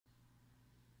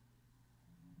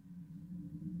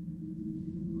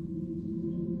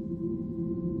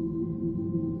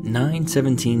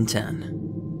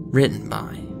9/17/10, written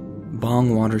by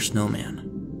Bongwatersnowman.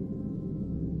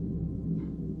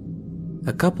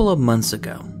 A couple of months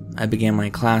ago, I began my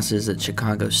classes at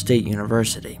Chicago State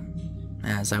University.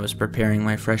 As I was preparing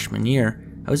my freshman year,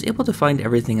 I was able to find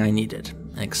everything I needed,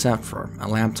 except for a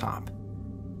laptop.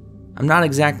 I'm not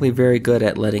exactly very good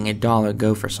at letting $1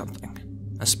 go for something,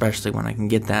 especially when I can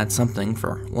get that something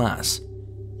for less.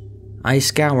 I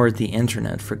scoured the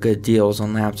internet for good deals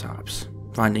on laptops,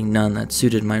 finding none that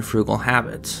suited my frugal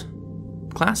habits.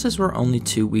 Classes were only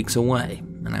 2 weeks away,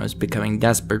 and I was becoming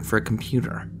desperate for a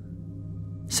computer.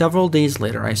 Several days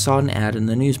later, I saw an ad in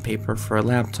the newspaper for a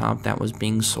laptop that was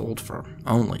being sold for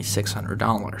only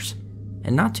 $600,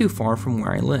 and not too far from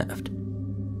where I lived.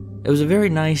 It was a very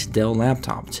nice Dell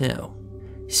laptop too,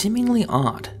 seemingly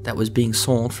odd that was being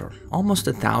sold for almost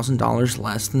 $1,000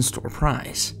 less than store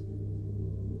price.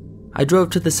 I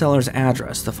drove to the seller's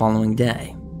address the following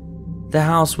day. The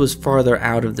house was farther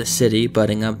out of the city,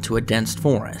 butting up to a dense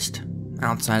forest.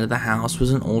 Outside of the house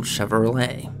was an old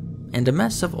Chevrolet, and a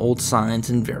mess of old signs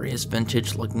and various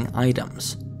vintage-looking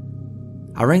items.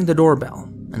 I rang the doorbell,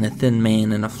 and a thin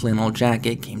man in a flannel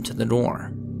jacket came to the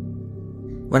door.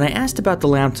 When I asked about the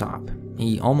laptop,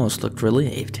 he almost looked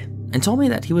relieved, and told me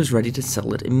that he was ready to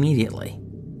sell it immediately.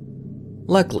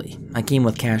 Luckily, I came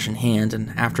with cash in hand,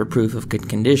 and after proof of good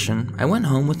condition, I went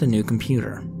home with a new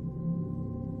computer.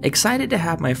 Excited to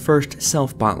have my first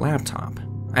self-bought laptop,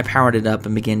 I powered it up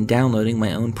and began downloading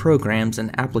my own programs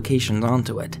and applications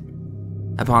onto it.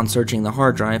 Upon searching the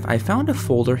hard drive, I found a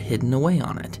folder hidden away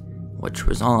on it, which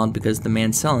was odd because the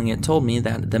man selling it told me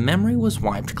that the memory was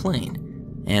wiped clean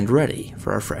and ready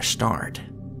for a fresh start.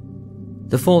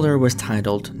 The folder was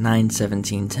titled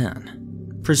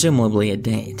 9/17/10, presumably a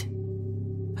date.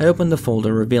 I opened the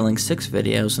folder, revealing 6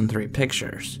 videos and 3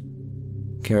 pictures.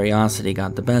 Curiosity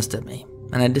got the best of me,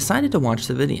 and I decided to watch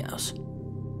the videos.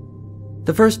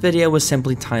 The first video was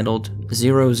simply titled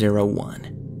 001.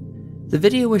 The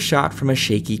video was shot from a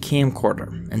shaky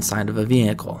camcorder inside of a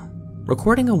vehicle,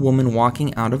 recording a woman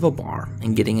walking out of a bar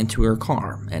and getting into her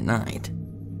car at night.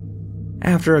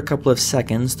 After a couple of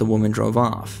seconds, the woman drove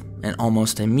off, and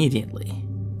almost immediately,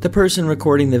 the person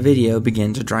recording the video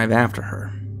began to drive after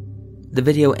her. The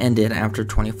video ended after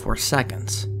 24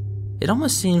 seconds. It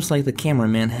almost seems like the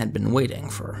cameraman had been waiting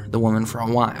for the woman for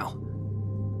a while.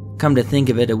 Come to think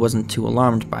of it, I wasn't too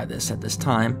alarmed by this at this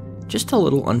time, just a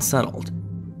little unsettled.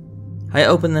 I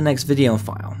opened the next video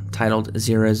file, titled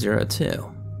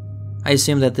 002. I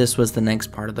assumed that this was the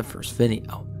next part of the first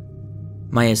video.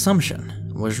 My assumption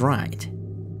was right.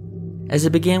 As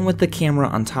it began with the camera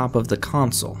on top of the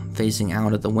console, facing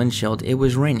out of the windshield, it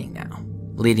was raining now,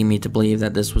 leading me to believe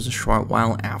that this was a short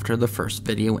while after the first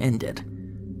video ended.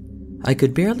 I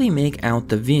could barely make out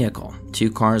the vehicle,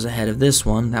 2 cars ahead of this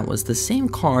one that was the same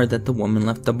car that the woman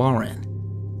left the bar in.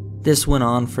 This went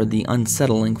on for the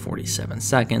unsettling 47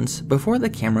 seconds before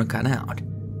the camera cut out.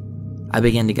 I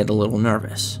began to get a little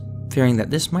nervous, fearing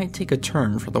that this might take a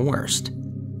turn for the worst.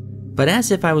 But as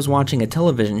if I was watching a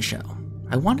television show,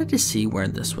 I wanted to see where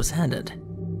this was headed.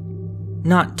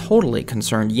 Not totally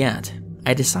concerned yet,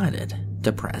 I decided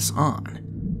to press on.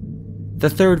 The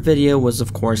third video was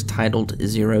of course titled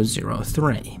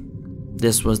 003.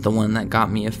 This was the one that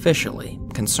got me officially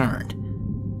concerned.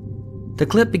 The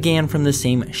clip began from the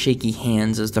same shaky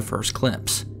hands as the first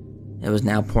clips. It was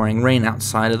now pouring rain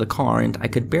outside of the car, and I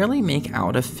could barely make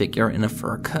out a figure in a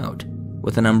fur coat,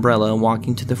 with an umbrella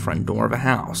walking to the front door of a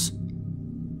house.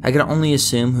 I could only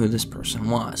assume who this person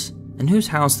was, and whose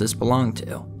house this belonged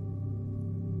to.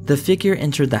 The figure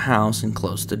entered the house and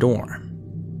closed the door.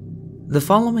 The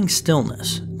following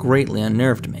stillness greatly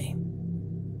unnerved me.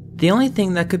 The only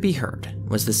thing that could be heard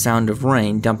was the sound of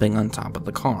rain dumping on top of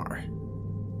the car.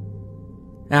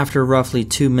 After roughly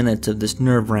 2 minutes of this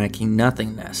nerve-wracking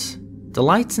nothingness, the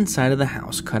lights inside of the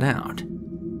house cut out.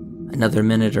 Another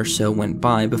minute or so went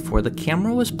by before the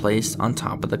camera was placed on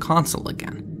top of the console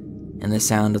again, and the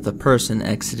sound of the person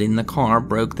exiting the car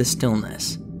broke the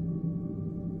stillness.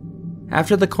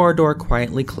 After the car door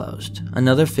quietly closed,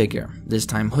 another figure, this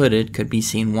time hooded, could be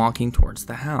seen walking towards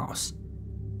the house.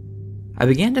 I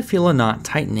began to feel a knot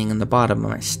tightening in the bottom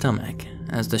of my stomach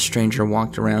as the stranger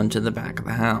walked around to the back of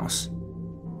the house.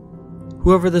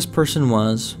 Whoever this person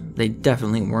was, they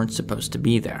definitely weren't supposed to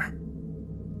be there.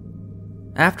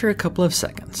 After a couple of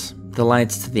seconds, the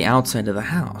lights to the outside of the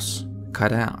house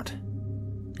cut out.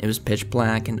 It was pitch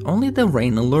black, and only the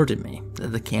rain alerted me that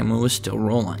the camera was still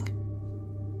rolling.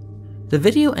 The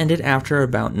video ended after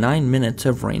about 9 minutes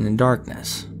of rain and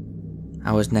darkness.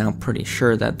 I was now pretty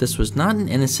sure that this was not an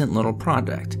innocent little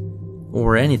project,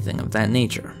 or anything of that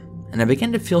nature, and I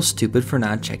began to feel stupid for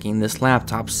not checking this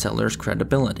laptop seller's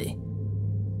credibility.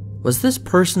 Was this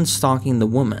person stalking the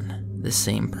woman the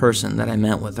same person that I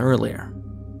met with earlier?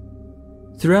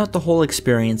 Throughout the whole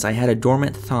experience, I had a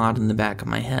dormant thought in the back of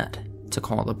my head to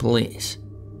call the police,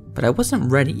 but I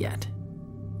wasn't ready yet.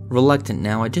 Reluctant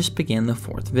now, I just began the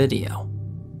fourth video,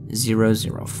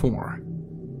 004.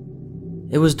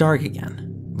 It was dark again,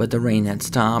 but the rain had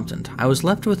stopped and I was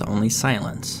left with only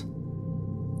silence.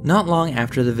 Not long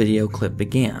after the video clip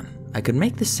began, I could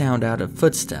make the sound out of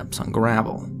footsteps on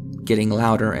gravel, getting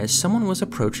louder as someone was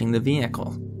approaching the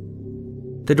vehicle.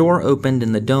 The door opened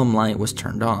and the dome light was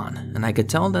turned on, and I could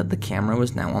tell that the camera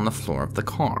was now on the floor of the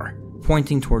car,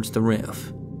 pointing towards the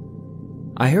roof.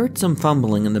 I heard some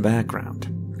fumbling in the background,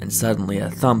 and suddenly a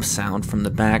thump sound from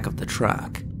the back of the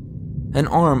truck. An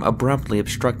arm abruptly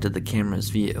obstructed the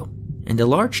camera's view, and a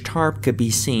large tarp could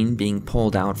be seen being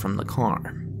pulled out from the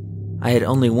car. I had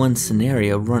only one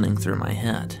scenario running through my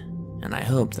head, and I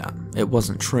hoped that it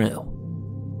wasn't true.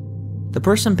 The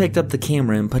person picked up the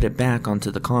camera and put it back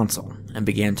onto the console and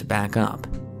began to back up.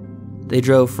 They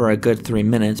drove for a good 3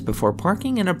 minutes before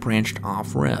parking in a branched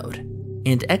off road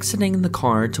and exiting the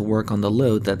car to work on the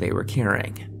load that they were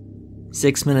carrying.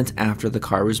 6 minutes after, the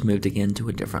car was moved again to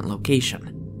a different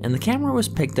location, and the camera was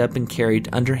picked up and carried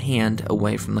underhand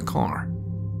away from the car.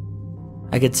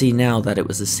 I could see now that it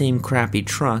was the same crappy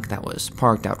truck that was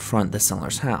parked out front the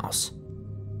seller's house.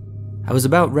 I was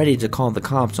about ready to call the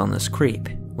cops on this creep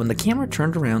when the camera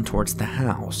turned around towards the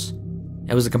house.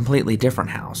 It was a completely different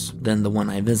house than the one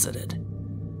I visited.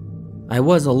 I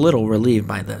was a little relieved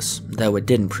by this, though it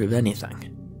didn't prove anything.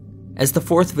 As the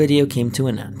fourth video came to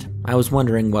an end, I was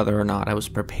wondering whether or not I was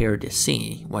prepared to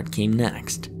see what came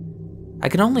next. I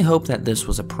could only hope that this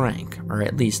was a prank, or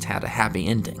at least had a happy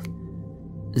ending.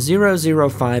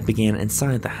 005 began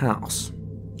inside the house.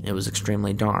 It was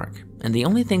extremely dark, and the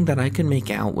only thing that I could make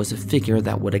out was a figure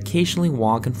that would occasionally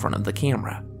walk in front of the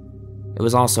camera. It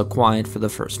was also quiet for the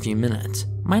first few minutes,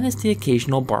 minus the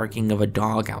occasional barking of a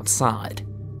dog outside.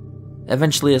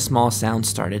 Eventually, a small sound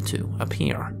started to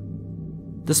appear.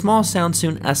 The small sound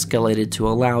soon escalated to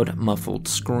a loud, muffled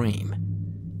scream.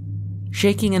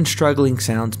 Shaking and struggling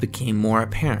sounds became more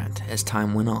apparent as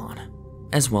time went on,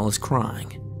 as well as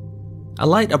crying. A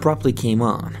light abruptly came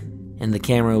on, and the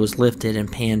camera was lifted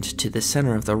and panned to the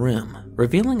center of the room,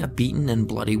 revealing a beaten and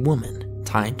bloody woman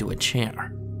tied to a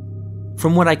chair.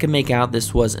 From what I could make out,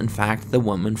 this was in fact the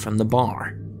woman from the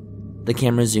bar. The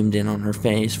camera zoomed in on her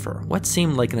face for what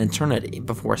seemed like an eternity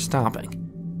before stopping.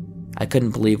 I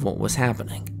couldn't believe what was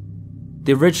happening.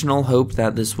 The original hope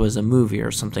that this was a movie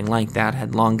or something like that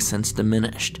had long since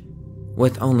diminished.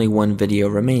 With only one video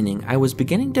remaining, I was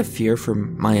beginning to fear for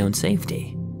my own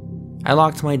safety. I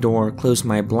locked my door, closed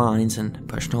my blinds, and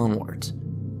pushed onwards.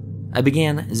 I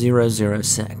began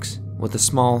 006 with a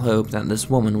small hope that this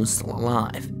woman was still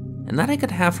alive, and that I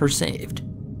could have her saved.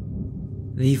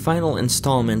 The final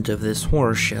installment of this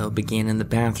horror show began in the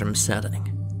bathroom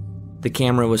setting. The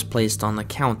camera was placed on the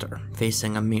counter,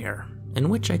 facing a mirror, in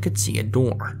which I could see a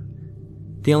door.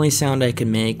 The only sound I could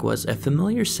make was a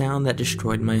familiar sound that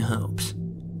destroyed my hopes.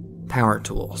 Power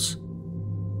tools.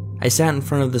 I sat in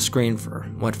front of the screen for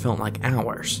what felt like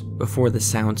hours before the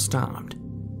sound stopped.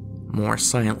 More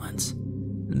silence.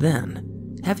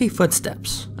 Then, heavy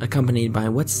footsteps, accompanied by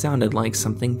what sounded like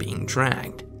something being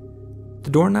dragged. The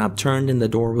doorknob turned and the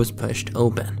door was pushed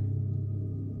open.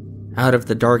 Out of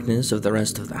the darkness of the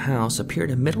rest of the house appeared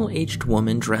a middle-aged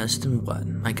woman dressed in what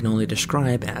I can only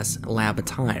describe as lab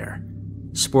attire,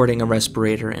 sporting a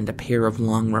respirator and a pair of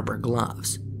long rubber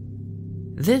gloves.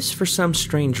 This, for some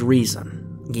strange reason,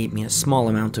 gave me a small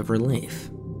amount of relief.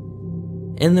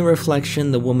 In the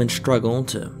reflection, the woman struggled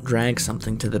to drag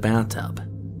something to the bathtub.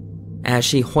 As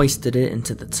she hoisted it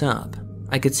into the tub,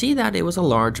 I could see that it was a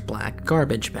large black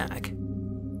garbage bag.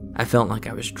 I felt like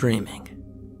I was dreaming.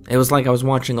 It was like I was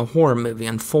watching a horror movie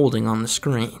unfolding on the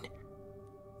screen.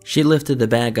 She lifted the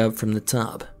bag up from the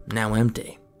tub, now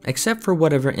empty, except for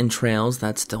whatever entrails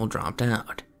that still dropped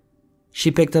out.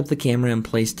 She picked up the camera and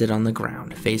placed it on the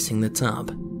ground, facing the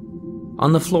tub.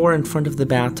 On the floor in front of the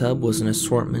bathtub was an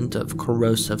assortment of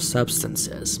corrosive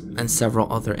substances and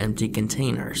several other empty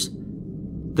containers.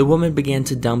 The woman began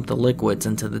to dump the liquids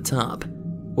into the tub,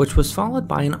 which was followed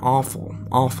by an awful,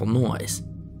 awful noise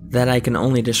that I can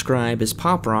only describe as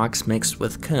pop rocks mixed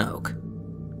with coke.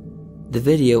 The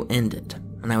video ended,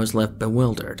 and I was left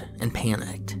bewildered and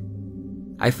panicked.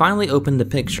 I finally opened the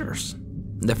pictures.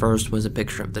 The first was a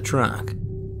picture of the truck.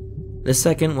 The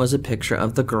second was a picture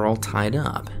of the girl tied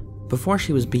up before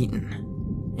she was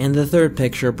beaten. And the third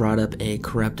picture brought up a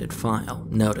corrupted file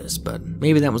notice, but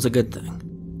maybe that was a good thing.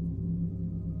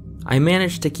 I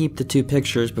managed to keep the 2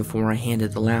 pictures before I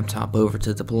handed the laptop over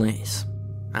to the police.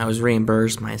 I was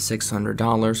reimbursed my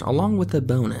 $600 along with a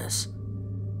bonus.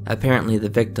 Apparently the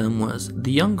victim was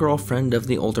the young girlfriend of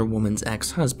the older woman's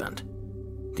ex-husband.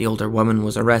 The older woman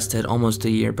was arrested almost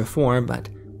a year before, but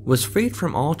was freed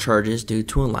from all charges due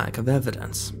to a lack of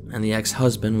evidence, and the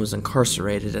ex-husband was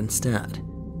incarcerated instead.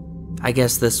 I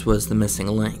guess this was the missing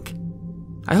link.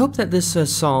 I hope that this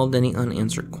has solved any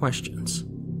unanswered questions,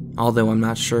 although I'm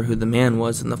not sure who the man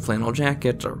was in the flannel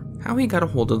jacket or how he got a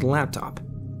hold of the laptop,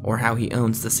 or how he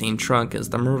owns the same truck as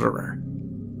the murderer.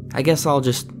 I guess I'll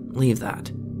just leave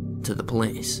that to the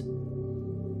police.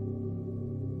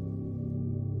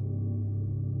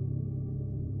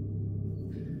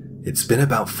 It's been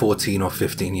about 14 or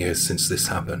 15 years since this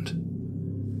happened.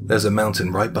 There's a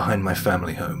mountain right behind my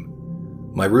family home.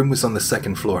 My room was on the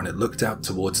 2nd floor and it looked out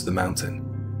towards the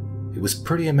mountain. It was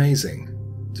pretty amazing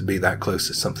to be that close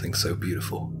to something so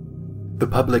beautiful. The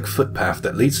public footpath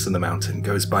that leads to the mountain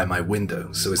goes by my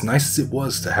window, so as nice as it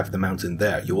was to have the mountain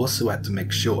there, you also had to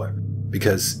make sure,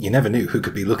 because you never knew who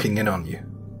could be looking in on you.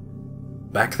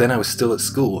 Back then I was still at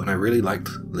school and I really liked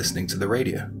listening to the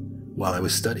radio while I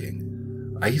was studying.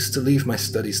 I used to leave my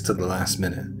studies to the last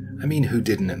minute. I mean, who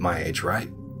didn't at my age, right?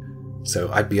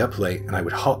 So I'd be up late and I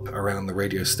would hop around the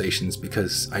radio stations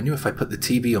because I knew if I put the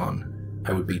TV on,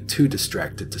 I would be too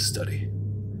distracted to study.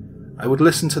 I would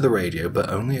listen to the radio, but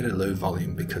only at a low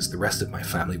volume because the rest of my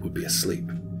family would be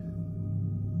asleep.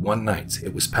 One night,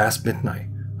 it was past midnight,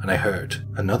 and I heard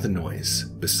another noise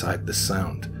beside the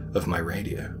sound of my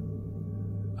radio.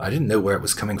 I didn't know where it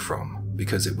was coming from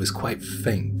because it was quite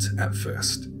faint at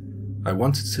first. I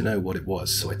wanted to know what it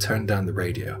was, so I turned down the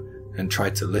radio and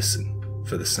tried to listen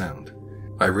for the sound.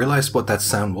 I realized what that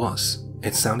sound was.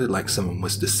 It sounded like someone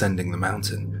was descending the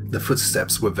mountain. The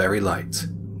footsteps were very light.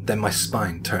 Then my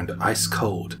spine turned ice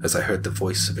cold as I heard the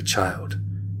voice of a child.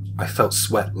 I felt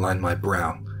sweat line my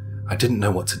brow. I didn't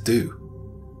know what to do.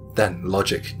 Then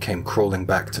logic came crawling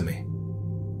back to me.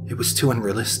 It was too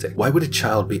unrealistic. Why would a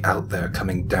child be out there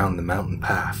coming down the mountain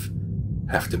path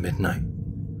after midnight?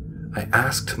 I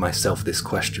asked myself this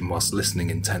question whilst listening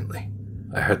intently.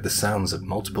 I heard the sounds of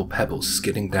multiple pebbles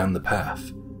skidding down the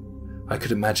path. I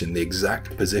could imagine the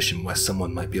exact position where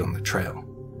someone might be on the trail.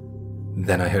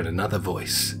 Then I heard another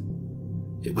voice.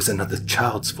 It was another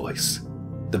child's voice.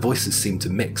 The voices seemed to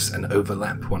mix and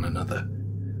overlap one another.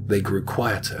 They grew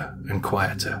quieter and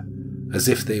quieter, as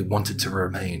if they wanted to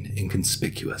remain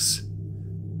inconspicuous.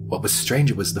 What was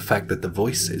stranger was the fact that the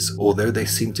voices, although they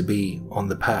seemed to be on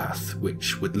the path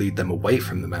which would lead them away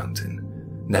from the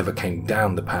mountain, never came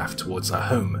down the path towards our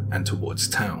home and towards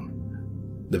town.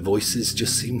 The voices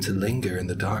just seemed to linger in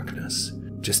the darkness,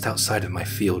 just outside of my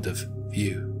field of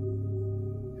view.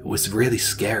 It was really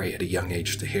scary at a young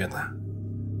age to hear that.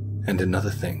 And another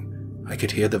thing, I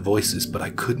could hear the voices, but I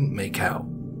couldn't make out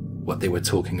what they were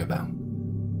talking about.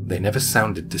 They never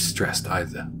sounded distressed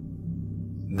either.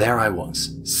 There I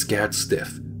was, scared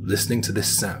stiff, listening to this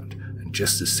sound, and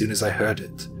just as soon as I heard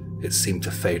it, it seemed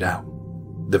to fade out.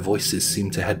 The voices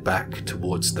seemed to head back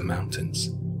towards the mountains.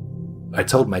 I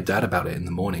told my dad about it in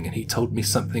the morning, and he told me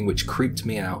something which creeped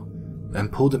me out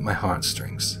and pulled at my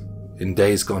heartstrings. In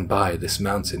days gone by, this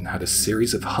mountain had a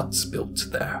series of huts built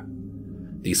there.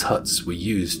 These huts were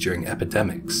used during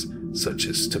epidemics, such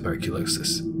as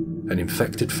tuberculosis, and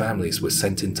infected families were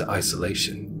sent into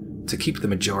isolation to keep the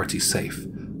majority safe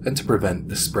and to prevent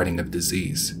the spreading of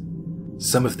disease.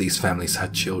 Some of these families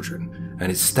had children,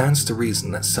 and it stands to reason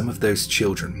that some of those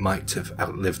children might have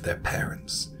outlived their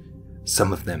parents.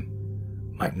 Some of them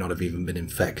might not have even been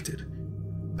infected.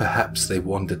 Perhaps they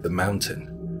wandered the mountain,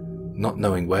 not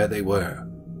knowing where they were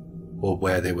or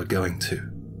where they were going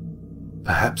to.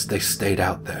 Perhaps they stayed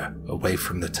out there, away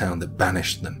from the town that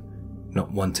banished them,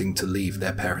 not wanting to leave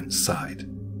their parents' side.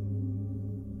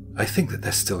 I think that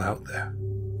they're still out there.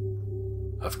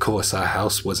 Of course, our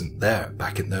house wasn't there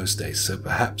back in those days, so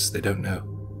perhaps they don't know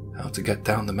how to get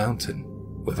down the mountain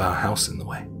with our house in the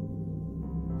way.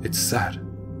 It's sad.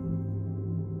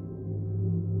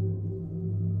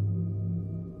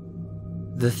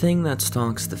 The Thing That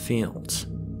Stalks the Fields.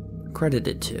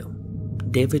 Credited to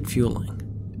David Feuling.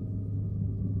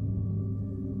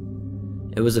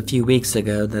 It was a few weeks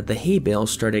ago that the hay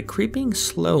bales started creeping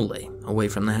slowly away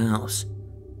from the house.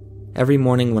 Every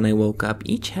morning when I woke up,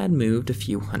 each had moved a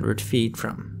few hundred feet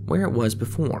from where it was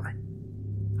before.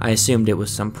 I assumed it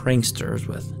was some pranksters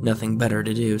with nothing better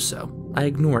to do, so I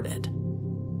ignored it.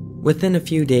 Within a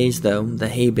few days, though, the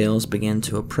hay bales began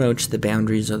to approach the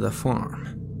boundaries of the farm.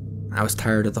 I was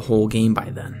tired of the whole game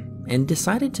by then, and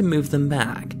decided to move them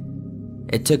back.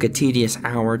 It took a tedious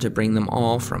hour to bring them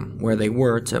all from where they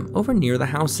were to over near the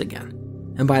house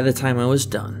again, and by the time I was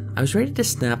done, I was ready to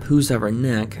snap whosever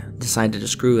neck decided to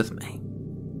screw with me.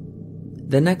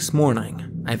 The next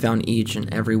morning, I found each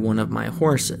and every one of my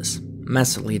horses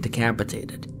messily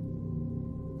decapitated.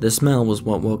 The smell was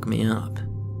what woke me up.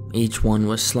 Each one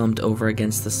was slumped over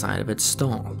against the side of its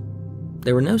stall.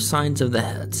 There were no signs of the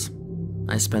heads.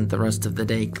 I spent the rest of the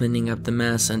day cleaning up the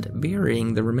mess and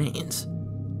burying the remains.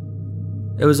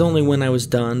 It was only when I was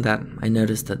done that I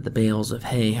noticed that the bales of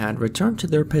hay had returned to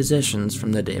their positions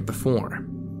from the day before,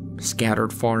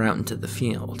 scattered far out into the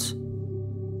fields.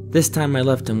 This time I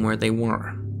left them where they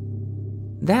were.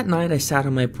 That night I sat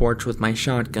on my porch with my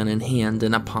shotgun in hand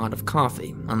and a pot of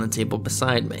coffee on the table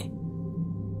beside me.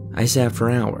 I sat for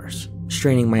hours,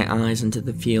 straining my eyes into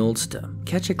the fields to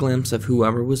catch a glimpse of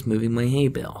whoever was moving my hay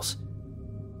bales.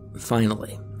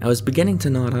 Finally, I was beginning to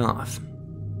nod off.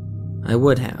 I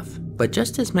would have, but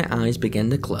just as my eyes began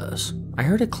to close, I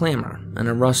heard a clamor and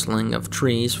a rustling of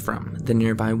trees from the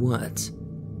nearby woods.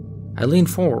 I leaned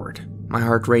forward, my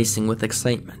heart racing with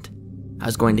excitement. I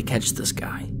was going to catch this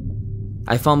guy.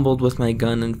 I fumbled with my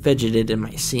gun and fidgeted in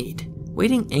my seat,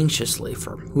 waiting anxiously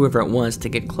for whoever it was to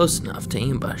get close enough to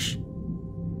ambush.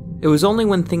 It was only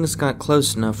when things got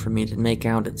close enough for me to make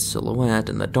out its silhouette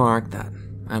in the dark that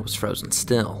I was frozen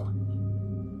still.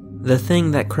 The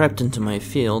thing that crept into my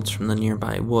fields from the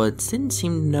nearby woods didn't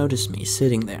seem to notice me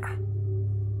sitting there.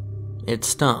 It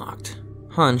stalked,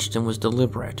 hunched, and was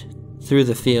deliberate, through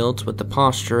the fields with the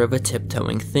posture of a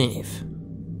tiptoeing thief.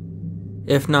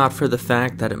 If not for the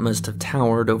fact that it must have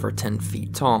towered over 10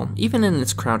 feet tall, even in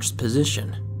its crouched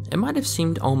position, it might have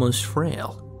seemed almost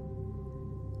frail.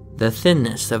 The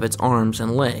thinness of its arms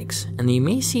and legs, and the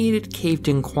emaciated,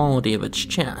 caved-in quality of its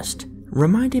chest,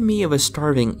 reminded me of a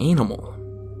starving animal.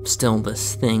 Still,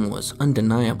 this thing was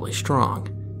undeniably strong,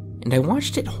 and I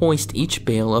watched it hoist each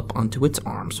bale up onto its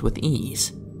arms with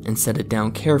ease, and set it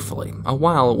down carefully a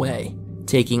while away,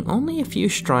 taking only a few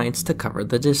strides to cover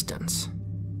the distance.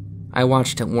 I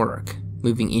watched it work,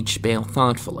 moving each bale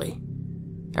thoughtfully.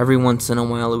 Every once in a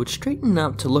while it would straighten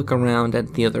up to look around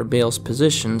at the other bale's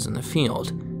positions in the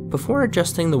field, before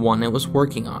adjusting the one it was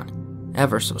working on,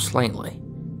 ever so slightly.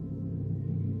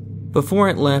 Before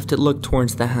it left, it looked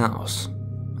towards the house.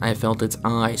 I felt its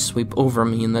eyes sweep over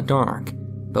me in the dark,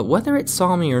 but whether it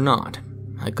saw me or not,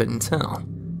 I couldn't tell.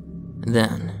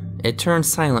 Then, it turned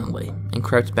silently and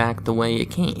crept back the way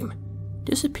it came,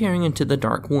 disappearing into the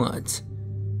dark woods.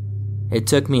 It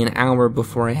took me an hour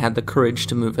before I had the courage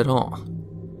to move at all.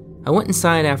 I went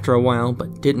inside after a while,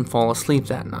 but didn't fall asleep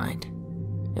that night.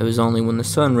 It was only when the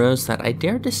sun rose that I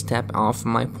dared to step off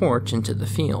my porch into the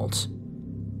fields.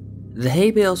 The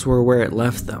hay bales were where it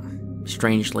left them.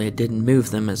 Strangely, it didn't move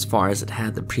them as far as it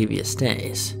had the previous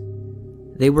days.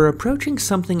 They were approaching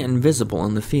something invisible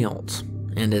in the fields,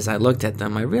 and as I looked at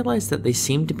them, I realized that they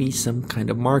seemed to be some kind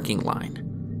of marking line.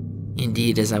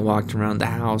 Indeed, as I walked around the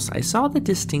house, I saw the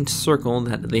distinct circle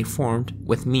that they formed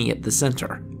with me at the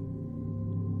center.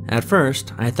 At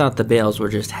first, I thought the bales were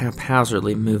just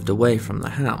haphazardly moved away from the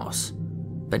house,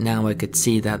 but now I could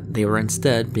see that they were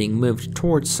instead being moved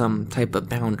towards some type of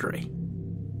boundary.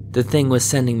 The thing was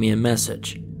sending me a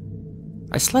message.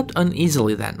 I slept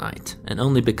uneasily that night, and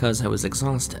only because I was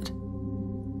exhausted.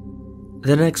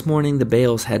 The next morning, the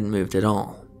bales hadn't moved at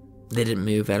all. They didn't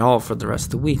move at all for the rest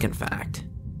of the week, in fact.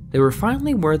 They were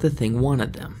finally where the thing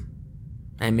wanted them.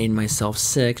 I made myself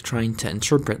sick trying to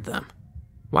interpret them.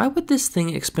 Why would this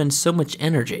thing expend so much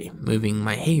energy moving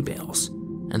my hay bales,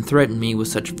 and threaten me with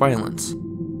such violence?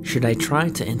 Should I try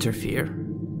to interfere?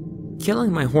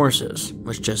 Killing my horses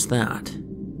was just that.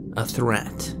 A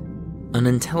threat. An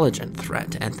intelligent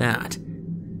threat at that.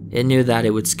 It knew that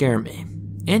it would scare me,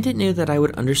 and it knew that I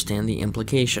would understand the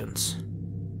implications.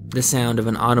 The sound of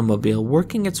an automobile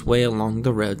working its way along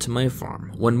the road to my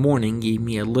farm one morning gave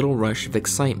me a little rush of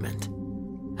excitement.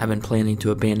 I've been planning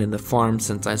to abandon the farm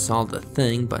since I saw the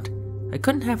thing, but I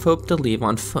couldn't have hoped to leave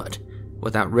on foot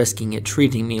without risking it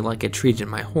treating me like it treated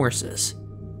my horses.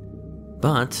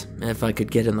 But if I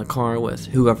could get in the car with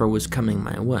whoever was coming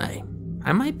my way,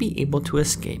 I might be able to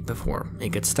escape before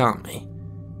it could stop me.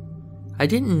 I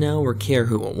didn't know or care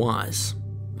who it was.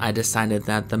 I decided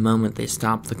that the moment they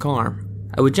stopped the car,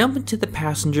 I would jump into the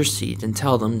passenger seat and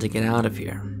tell them to get out of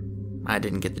here. I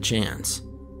didn't get the chance.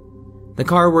 The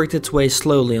car worked its way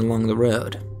slowly along the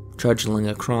road, trudging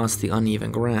across the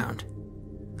uneven ground.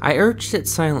 I urged it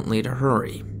silently to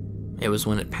hurry. It was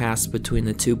when it passed between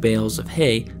the two bales of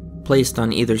hay placed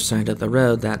on either side of the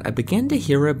road that I began to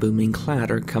hear a booming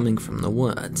clatter coming from the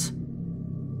woods.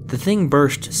 The thing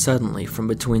burst suddenly from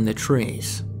between the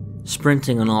trees,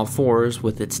 sprinting on all fours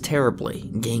with its terribly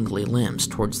gangly limbs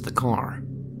towards the car.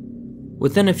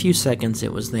 Within a few seconds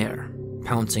it was there,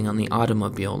 pouncing on the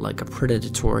automobile like a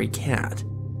predatory cat.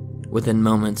 Within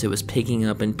moments it was picking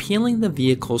up and peeling the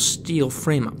vehicle's steel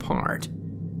frame apart,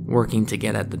 working to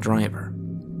get at the driver.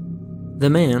 The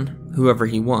man, whoever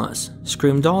he was,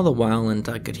 screamed all the while, and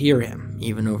I could hear him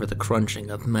even over the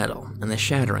crunching of metal and the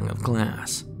shattering of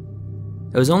glass.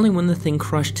 It was only when the thing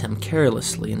crushed him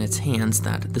carelessly in its hands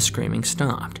that the screaming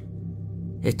stopped.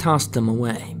 It tossed him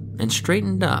away and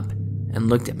straightened up and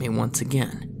looked at me once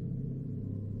again.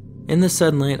 In the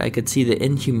sunlight I could see the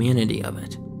inhumanity of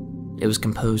it. It was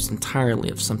composed entirely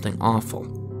of something awful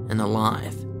and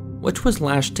alive, which was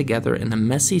lashed together in a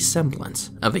messy semblance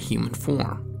of a human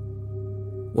form.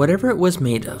 Whatever it was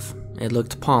made of, it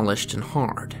looked polished and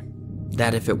hard.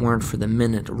 That if it weren't for the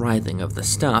minute writhing of the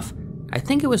stuff, I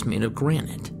think it was made of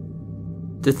granite.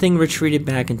 The thing retreated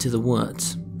back into the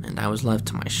woods, and I was left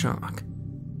to my shock.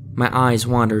 My eyes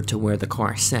wandered to where the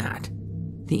car sat,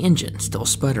 the engine still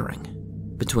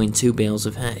sputtering, between two bales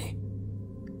of hay.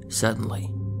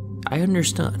 Suddenly, I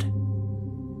understood.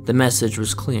 The message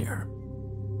was clear.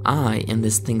 I am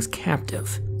this thing's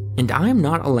captive, and I am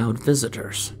not allowed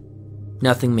visitors.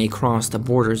 Nothing may cross the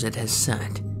borders it has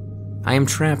set. I am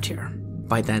trapped here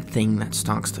by that thing that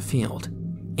stalks the field,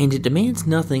 and it demands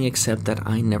nothing except that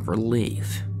I never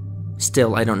leave.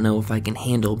 Still, I don't know if I can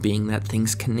handle being that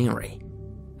thing's canary.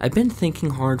 I've been thinking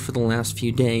hard for the last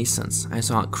few days since I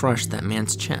saw it crush that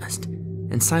man's chest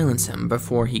and silence him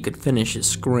before he could finish his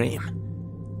scream.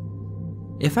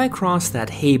 If I crossed that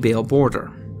hay bale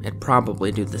border, it'd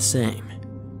probably do the same.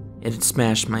 It'd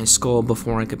smash my skull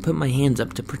before I could put my hands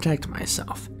up to protect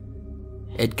myself.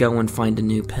 It'd go and find a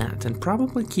new pet and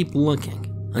probably keep looking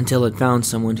until it found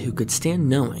someone who could stand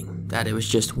knowing that it was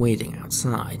just waiting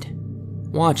outside,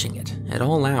 watching it at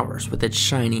all hours with its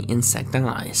shiny insect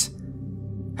eyes.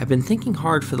 I've been thinking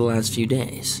hard for the last few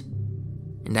days,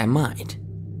 and I might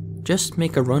just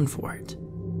make a run for it.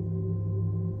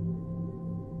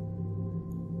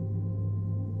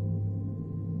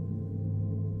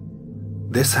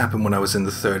 This happened when I was in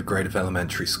the 3rd grade of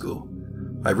elementary school.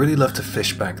 I really loved to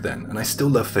fish back then, and I still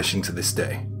love fishing to this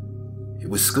day. It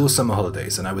was school summer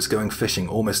holidays, and I was going fishing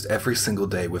almost every single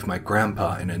day with my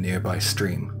grandpa in a nearby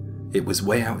stream. It was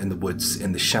way out in the woods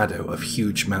in the shadow of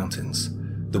huge mountains.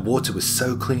 The water was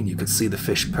so clean you could see the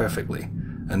fish perfectly,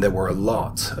 and there were a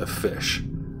lot of fish.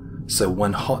 So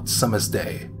one hot summer's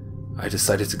day, I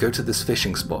decided to go to this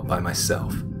fishing spot by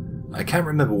myself. I can't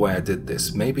remember why I did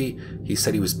this. Maybe he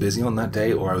said he was busy on that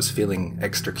day, or I was feeling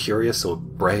extra curious or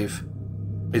brave.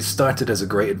 It started as a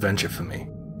great adventure for me.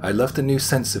 I loved the new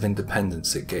sense of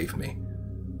independence it gave me.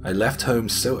 I left home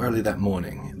so early that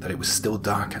morning that it was still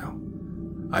dark out.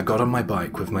 I got on my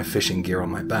bike with my fishing gear on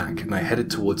my back, and I headed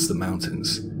towards the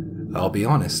mountains. I'll be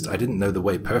honest, I didn't know the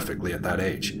way perfectly at that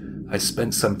age. I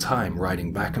spent some time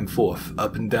riding back and forth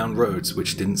up and down roads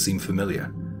which didn't seem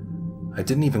familiar. I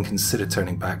didn't even consider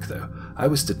turning back though. I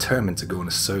was determined to go on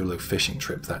a solo fishing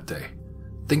trip that day.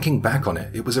 Thinking back on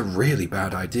it, it was a really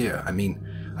bad idea. I mean,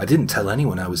 I didn't tell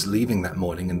anyone I was leaving that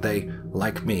morning, and they,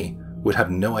 like me, would have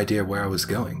no idea where I was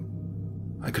going.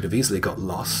 I could have easily got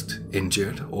lost,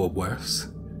 injured, or worse.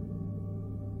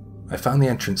 I found the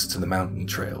entrance to the mountain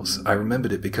trails. I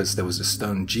remembered it because there was a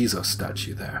stone Jesus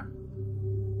statue there.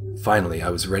 Finally, I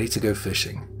was ready to go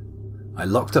fishing. I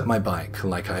locked up my bike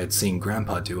like I had seen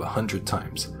Grandpa do 100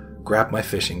 times, grabbed my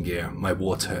fishing gear, my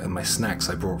water, and my snacks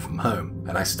I brought from home,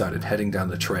 and I started heading down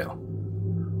the trail.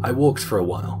 I walked for a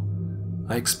while.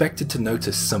 I expected to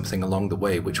notice something along the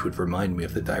way which would remind me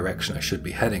of the direction I should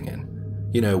be heading in,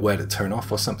 you know, where to turn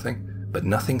off or something, but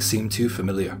nothing seemed too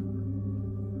familiar.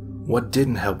 What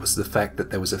didn't help was the fact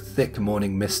that there was a thick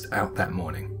morning mist out that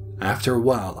morning. After a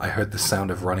while, I heard the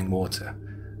sound of running water,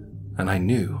 and I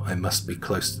knew I must be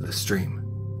close to the stream.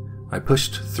 I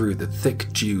pushed through the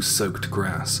thick dew-soaked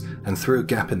grass and through a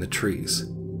gap in the trees,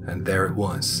 and there it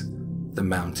was, the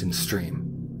mountain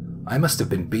stream. I must have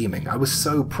been beaming. I was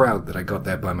so proud that I got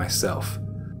there by myself.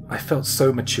 I felt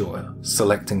so mature,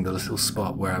 selecting the little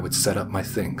spot where I would set up my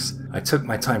things. I took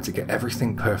my time to get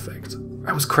everything perfect.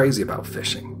 I was crazy about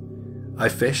fishing. I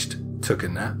fished, took a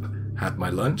nap, had my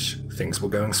lunch, things were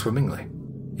going swimmingly.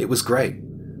 It was great.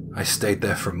 I stayed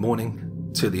there from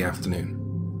morning to the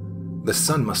afternoon. The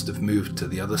sun must have moved to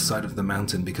the other side of the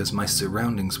mountain because my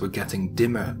surroundings were getting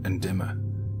dimmer and dimmer.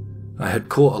 I had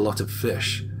caught a lot of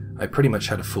fish. I pretty much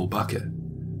had a full bucket.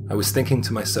 I was thinking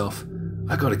to myself,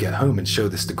 I gotta get home and show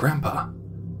this to Grandpa.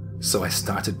 So I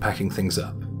started packing things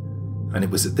up. And it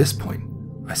was at this point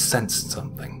I sensed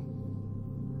something.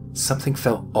 Something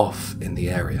felt off in the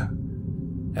area.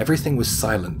 Everything was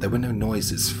silent. There were no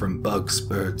noises from bugs,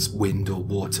 birds, wind, or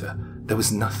water. There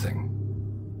was nothing.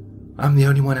 I'm the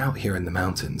only one out here in the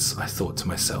mountains, I thought to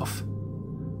myself.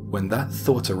 When that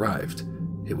thought arrived,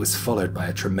 it was followed by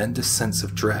a tremendous sense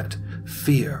of dread.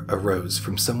 Fear arose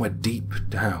from somewhere deep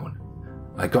down.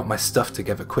 I got my stuff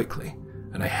together quickly,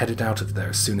 and I headed out of there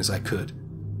as soon as I could.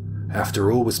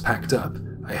 After all was packed up,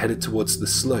 I headed towards the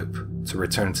slope to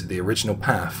return to the original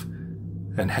path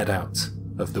and head out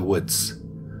of the woods.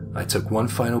 I took one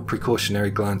final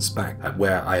precautionary glance back at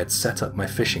where I had set up my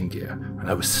fishing gear, and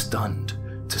I was stunned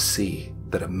to see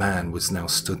that a man was now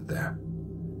stood there.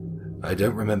 I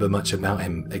don't remember much about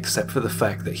him except for the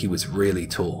fact that he was really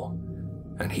tall,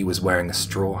 and he was wearing a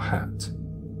straw hat.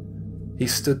 He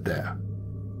stood there,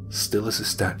 still as a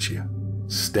statue,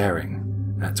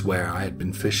 staring at where I had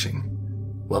been fishing.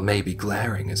 Well, maybe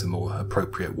glaring is a more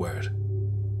appropriate word.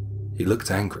 He looked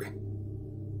angry.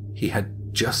 He had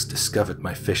just discovered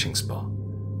my fishing spot,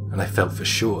 and I felt for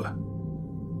sure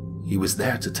he was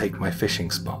there to take my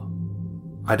fishing spot.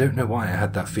 I don't know why I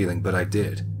had that feeling, but I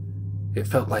did. It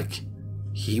felt like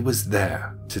he was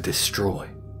there to destroy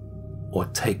or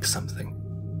take something.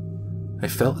 I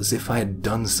felt as if I had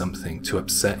done something to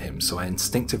upset him, so I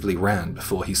instinctively ran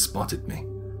before he spotted me.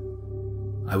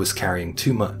 I was carrying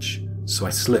too much, so I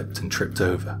slipped and tripped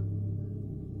over.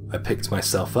 I picked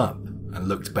myself up and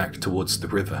looked back towards the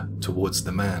river, towards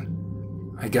the man.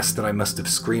 I guess that I must have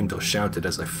screamed or shouted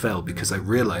as I fell because I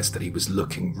realized that he was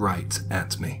looking right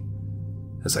at me.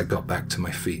 As I got back to my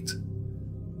feet,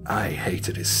 I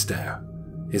hated his stare.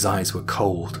 His eyes were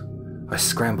cold. I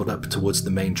scrambled up towards the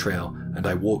main trail and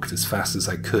I walked as fast as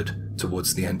I could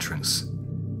towards the entrance.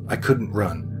 I couldn't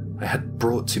run. I had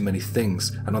brought too many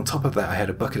things, and on top of that I had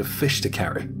a bucket of fish to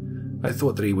carry. I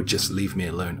thought that he would just leave me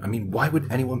alone. I mean, why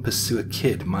would anyone pursue a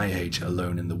kid my age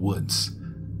alone in the woods?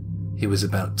 He was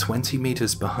about 20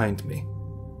 meters behind me,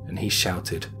 and he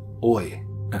shouted, "Oi,"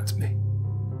 at me.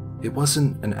 It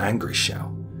wasn't an angry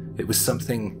shout. It was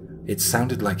something, it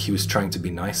sounded like he was trying to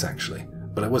be nice actually,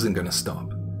 but I wasn't going to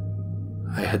stop.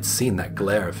 I had seen that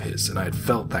glare of his, and I had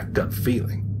felt that gut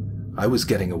feeling. I was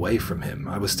getting away from him.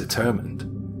 I was determined.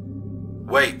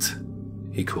 "Wait,"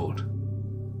 he called.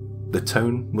 The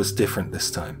tone was different this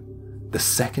time. The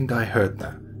second I heard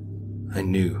that, I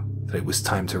knew that it was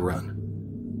time to run.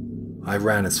 I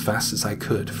ran as fast as I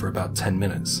could for about 10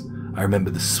 minutes. I remember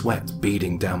the sweat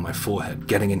beading down my forehead,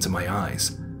 getting into my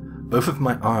eyes. Both of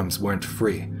my arms weren't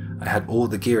free. I had all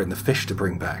the gear and the fish to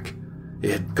bring back.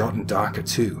 It had gotten darker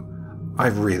too. I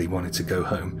really wanted to go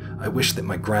home. I wished that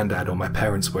my granddad or my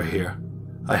parents were here.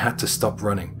 I had to stop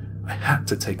running. I had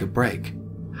to take a break.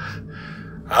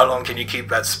 "How long can you keep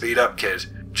that speed up, kid?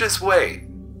 Just wait.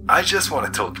 I just want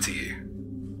to talk to you,"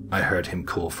 I heard him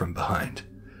call from behind.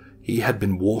 He had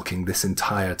been walking this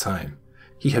entire time.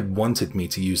 He had wanted me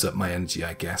to use up my energy,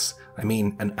 I guess. I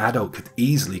mean, an adult could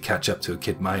easily catch up to a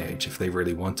kid my age if they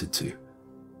really wanted to.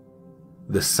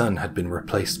 The sun had been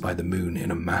replaced by the moon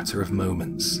in a matter of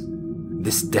moments.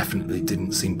 This definitely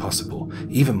didn't seem possible.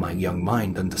 Even my young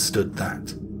mind understood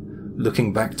that.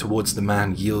 Looking back towards the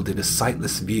man yielded a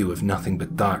sightless view of nothing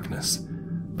but darkness,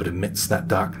 but amidst that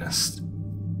darkness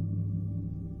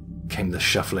came the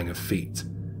shuffling of feet.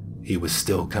 He was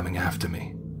still coming after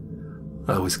me.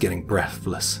 I was getting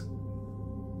breathless.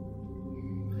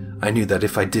 I knew that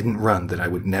if I didn't run, that I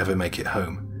would never make it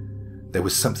home. There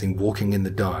was something walking in the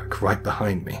dark right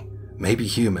behind me. Maybe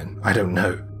human, I don't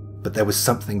know, but there was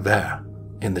something there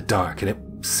in the dark, and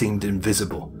it seemed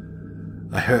invisible.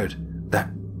 I heard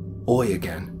that "Oi"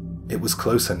 again. It was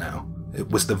closer now. It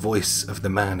was the voice of the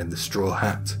man in the straw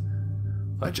hat.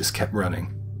 I just kept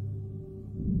running.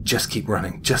 Just keep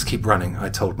running, I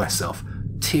told myself.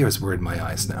 Tears were in my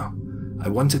eyes now. I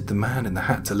wanted the man in the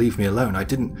hat to leave me alone. I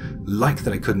didn't like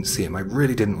that I couldn't see him. I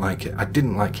really didn't like it. I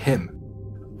didn't like him.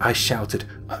 I shouted,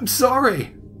 "I'm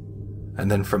sorry!"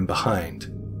 And then from behind,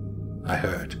 I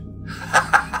heard,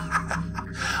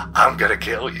 "I'm gonna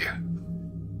kill you."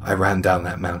 I ran down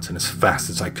that mountain as fast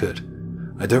as I could.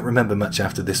 I don't remember much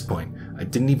after this point. I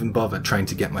didn't even bother trying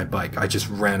to get my bike. I just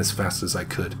ran as fast as I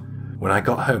could. When I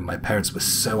got home, my parents were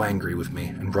so angry with me,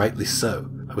 and rightly so.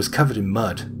 I was covered in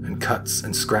mud and cuts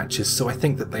and scratches, so I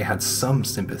think that they had some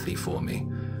sympathy for me.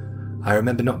 I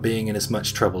remember not being in as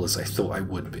much trouble as I thought I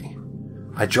would be.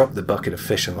 I dropped the bucket of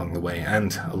fish along the way,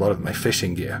 and a lot of my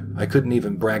fishing gear. I couldn't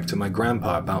even brag to my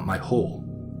grandpa about my haul.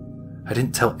 I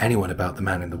didn't tell anyone about the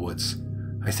man in the woods.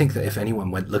 I think that if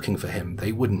anyone went looking for him,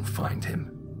 they wouldn't find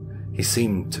him. He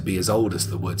seemed to be as old as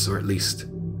the woods, or at least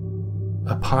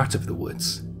a part of the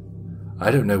woods. I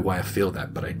don't know why I feel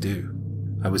that, but I do.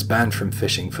 I was banned from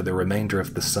fishing for the remainder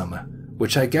of the summer,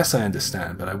 Which I guess I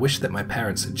understand, but I wish that my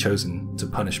parents had chosen to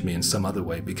punish me in some other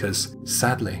way because,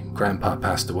 sadly, Grandpa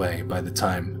passed away by the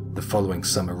time the following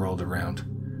summer rolled around,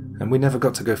 and we never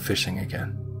got to go fishing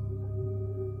again.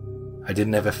 I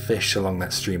didn't ever fish along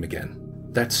that stream again.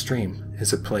 That stream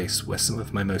is a place where some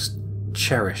of my most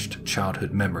cherished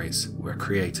childhood memories were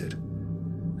created,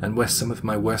 and where some of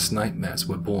my worst nightmares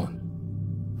were born.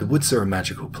 The woods are a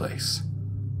magical place.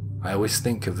 I always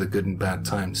think of the good and bad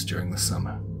times during the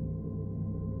summer.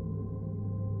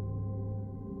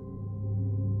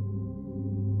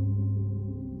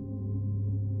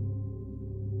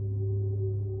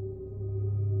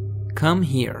 Come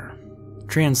Here,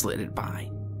 translated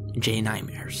by J.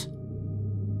 Nightmares.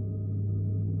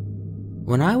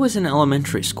 When I was in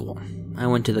elementary school, I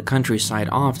went to the countryside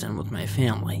often with my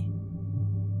family.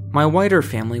 My wider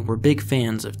family were big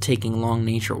fans of taking long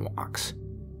nature walks.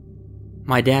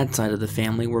 My dad's side of the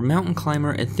family were mountain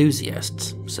climber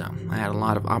enthusiasts, so I had a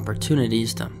lot of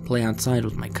opportunities to play outside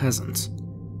with my cousins.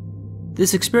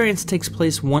 This experience takes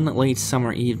place one late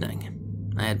summer evening.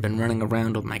 I had been running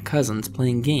around with my cousins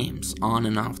playing games on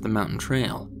and off the mountain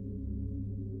trail.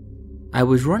 I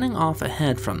was running off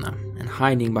ahead from them and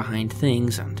hiding behind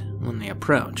things, and when they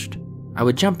approached, I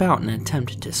would jump out in an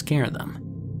attempt to scare them.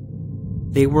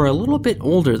 They were a little bit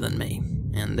older than me,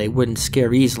 and they wouldn't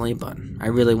scare easily, but I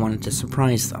really wanted to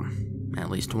surprise them,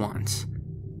 at least once.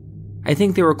 I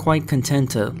think they were quite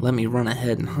content to let me run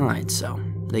ahead and hide so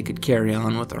they could carry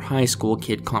on with their high school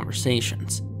kid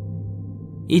conversations.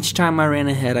 Each time I ran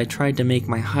ahead, I tried to make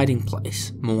my hiding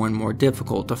place more and more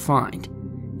difficult to find,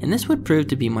 and this would prove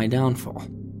to be my downfall.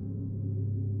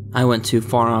 I went too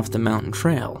far off the mountain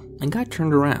trail and got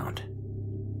turned around.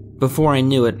 Before I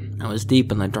knew it, I was deep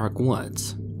in the dark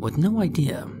woods, with no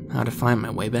idea how to find my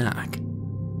way back.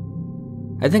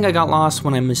 I think I got lost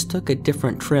when I mistook a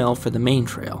different trail for the main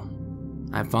trail.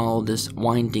 I followed this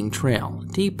winding trail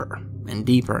deeper and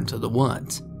deeper into the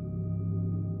woods.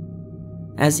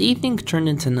 As evening turned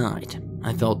into night,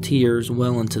 I felt tears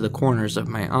well into the corners of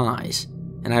my eyes,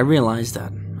 and I realized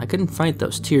that I couldn't fight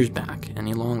those tears back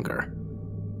any longer.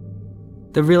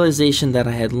 The realization that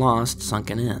I had lost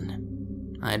sunken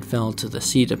in. I had fell to the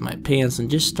seat of my pants and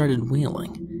just started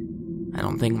wailing. I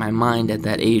don't think my mind at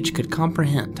that age could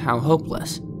comprehend how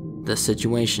hopeless the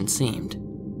situation seemed.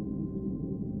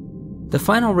 The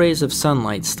final rays of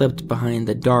sunlight slipped behind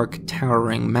the dark,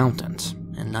 towering mountains,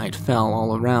 and night fell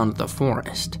all around the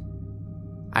forest.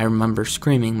 I remember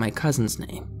screaming my cousin's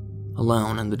name,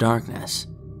 alone in the darkness.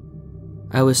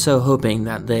 I was so hoping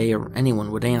that they or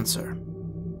anyone would answer.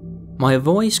 My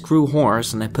voice grew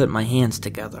hoarse and I put my hands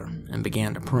together and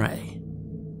began to pray.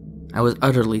 I was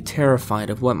utterly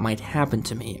terrified of what might happen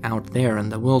to me out there in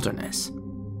the wilderness.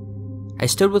 I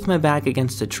stood with my back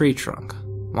against a tree trunk,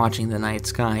 watching the night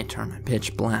sky turn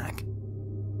pitch black.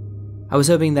 I was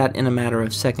hoping that in a matter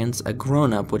of seconds a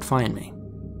grown-up would find me.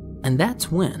 And that's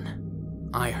when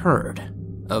I heard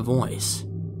a voice.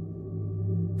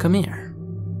 "Come here,"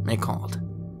 they called.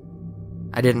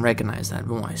 I didn't recognize that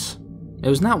voice. It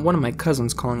was not one of my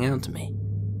cousins calling out to me.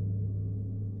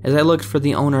 As I looked for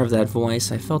the owner of that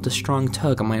voice, I felt a strong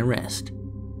tug on my wrist.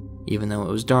 Even though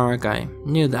it was dark, I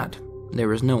knew that there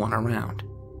was no one around.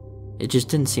 It just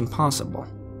didn't seem possible.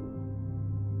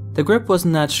 The grip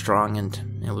wasn't that strong and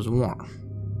it was warm.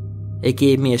 It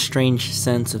gave me a strange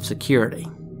sense of security.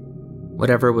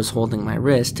 Whatever was holding my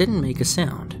wrist didn't make a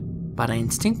sound, but I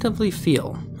instinctively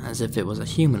feel as if it was a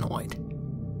humanoid.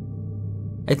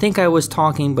 I think I was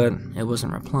talking, but it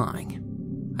wasn't replying.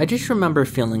 I just remember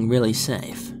feeling really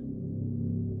safe.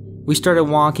 We started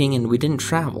walking and we didn't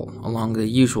travel along the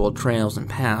usual trails and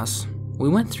paths. We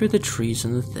went through the trees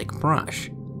and the thick brush.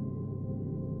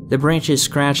 The branches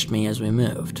scratched me as we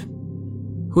moved.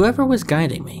 Whoever was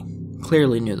guiding me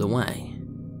clearly knew the way.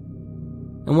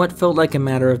 In what felt like a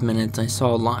matter of minutes, I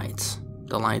saw lights,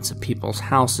 the lights of people's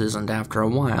houses, and after a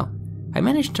while, I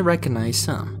managed to recognize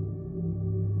some.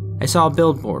 I saw a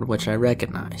billboard which I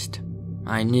recognized.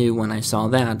 I knew when I saw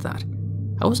that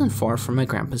I wasn't far from my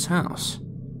grandpa's house.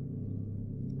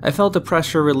 I felt the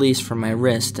pressure release from my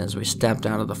wrist as we stepped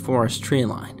out of the forest tree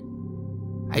line.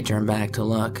 I turned back to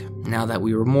look, now that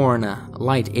we were more in a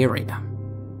light area,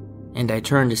 and I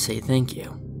turned to say thank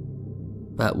you.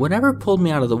 But whatever pulled me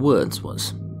out of the woods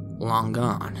was long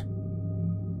gone.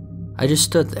 I just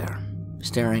stood there,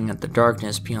 staring at the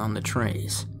darkness beyond the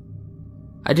trees.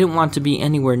 I didn't want to be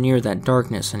anywhere near that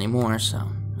darkness anymore, so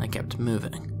I kept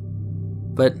moving.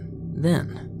 But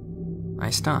then, I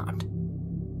stopped.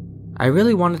 I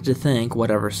really wanted to thank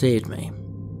whatever saved me,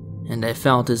 and I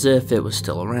felt as if it was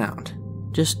still around,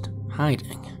 just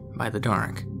hiding by the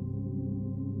dark.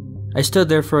 I stood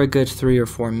there for a good 3 or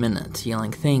 4 minutes,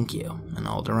 yelling thank you in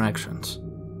all directions.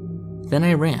 Then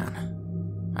I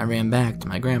ran. I ran back to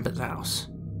my grandpa's house.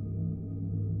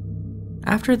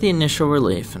 After the initial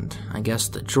relief and I guess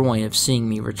the joy of seeing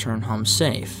me return home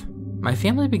safe, my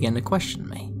family began to question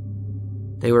me.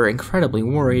 They were incredibly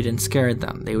worried and scared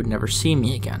that they would never see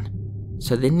me again,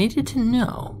 so they needed to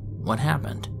know what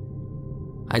happened.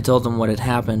 I told them what had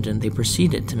happened and they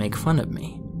proceeded to make fun of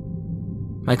me.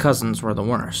 My cousins were the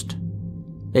worst.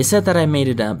 They said that I made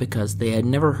it up because they had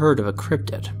never heard of a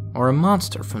cryptid or a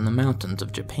monster from the mountains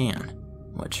of Japan,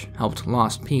 which helped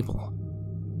lost people.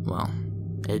 Well,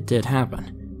 it did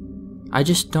happen. I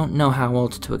just don't know how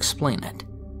else to explain it.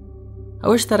 I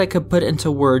wish that I could put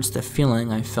into words the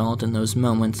feeling I felt in those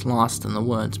moments lost in the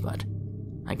woods, but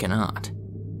I cannot.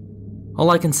 All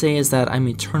I can say is that I'm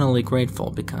eternally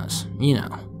grateful because,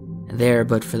 there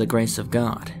but for the grace of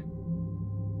God.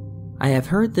 I have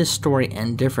heard this story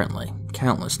end differently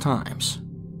countless times.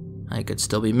 I could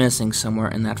still be missing somewhere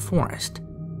in that forest,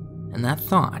 and that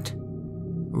thought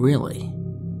really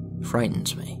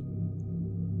frightens me.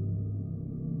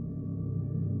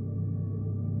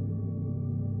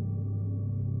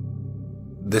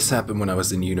 This happened when I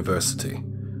was in university,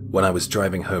 when I was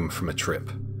driving home from a trip.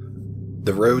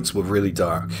 The roads were really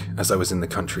dark as I was in the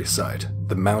countryside.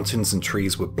 The mountains and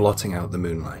trees were blotting out the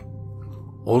moonlight.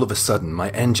 All of a sudden, my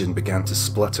engine began to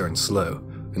splutter and slow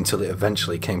until it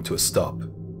eventually came to a stop.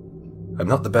 I'm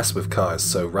not the best with cars,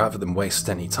 so rather than waste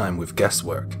any time with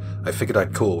guesswork, I figured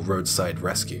I'd call roadside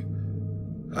rescue.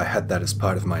 I had that as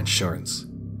part of my insurance.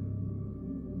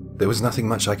 There was nothing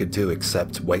much I could do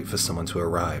except wait for someone to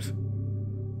arrive.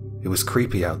 It was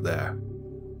creepy out there.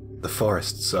 The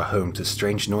forests are home to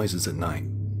strange noises at night.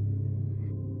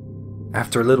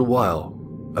 After a little while,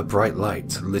 a bright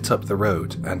light lit up the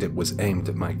road and it was aimed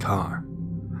at my car.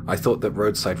 I thought that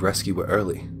roadside rescue were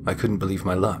early. I couldn't believe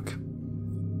my luck.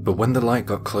 But when the light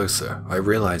got closer, I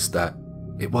realized that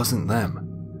it wasn't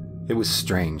them. It was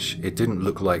strange. It didn't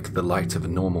look like the light of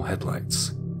normal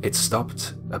headlights. It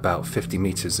stopped about 50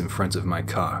 meters in front of my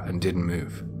car and didn't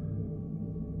move.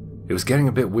 It was getting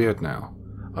a bit weird now.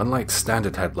 Unlike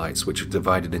standard headlights, which are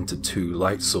divided into 2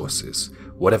 light sources,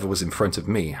 whatever was in front of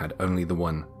me had only the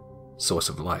one source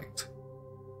of light.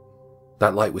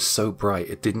 That light was so bright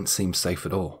it didn't seem safe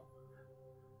at all.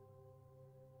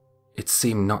 It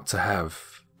seemed not to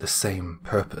have the same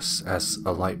purpose as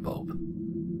a light bulb.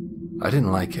 I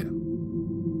didn't like it.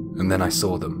 And then I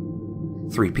saw them.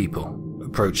 3 people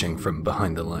approaching from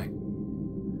behind the light.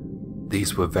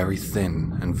 These were very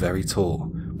thin and very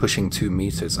tall, pushing 2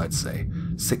 meters, I'd say,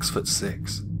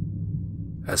 6'6".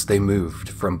 As they moved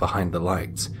from behind the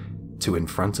light to in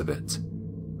front of it,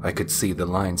 I could see the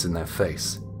lines in their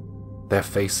face. Their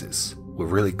faces were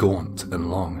really gaunt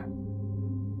and long.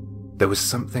 There was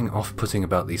something off-putting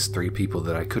about these 3 people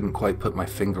that I couldn't quite put my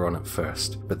finger on at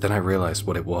first, but then I realized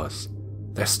what it was.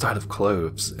 Their style of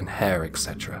clothes and hair,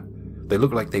 etc. They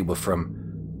looked like they were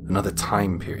from another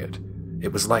time period.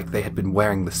 It was like they had been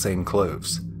wearing the same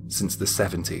clothes since the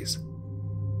 70s.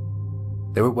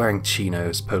 They were wearing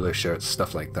chinos, polo shirts,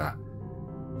 stuff like that.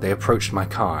 They approached my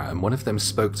car and one of them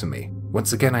spoke to me.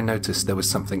 Once again I noticed there was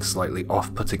something slightly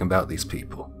off-putting about these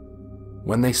people.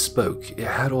 When they spoke, it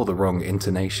had all the wrong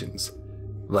intonations.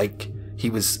 Like he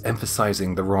was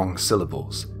emphasizing the wrong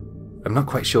syllables. I'm not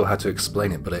quite sure how to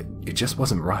explain it, but it just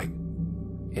wasn't right.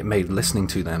 It made listening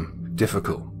to them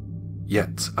difficult.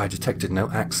 Yet I detected no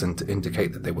accent to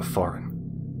indicate that they were foreign.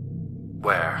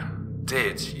 "Where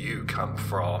did you come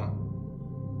from?"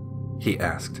 he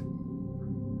asked.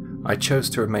 I chose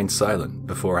to remain silent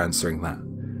before answering that.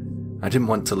 I didn't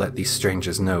want to let these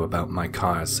strangers know about my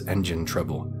car's engine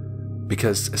trouble,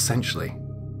 because essentially,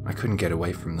 I couldn't get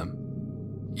away from them.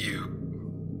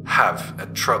 "You have a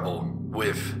trouble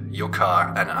with your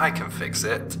car and I can fix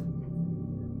it,"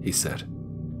 he said.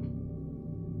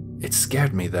 It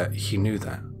scared me that he knew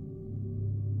that.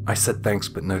 I said thanks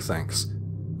but no thanks.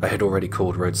 I had already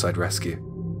called roadside rescue.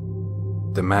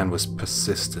 The man was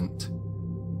persistent.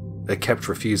 They kept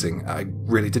refusing. I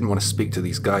really didn't want to speak to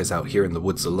these guys out here in the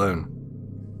woods alone.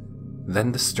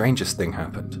 Then the strangest thing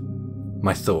happened.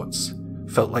 My thoughts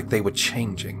felt like they were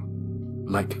changing.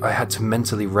 Like I had to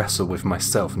mentally wrestle with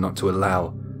myself not to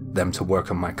allow them to work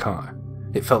on my car.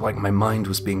 It felt like my mind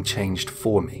was being changed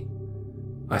for me.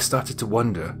 I started to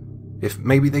wonder if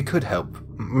maybe they could help.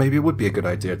 Maybe it would be a good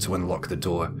idea to unlock the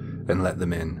door and let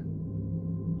them in.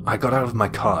 I got out of my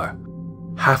car,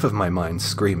 half of my mind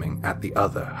screaming at the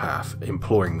other half,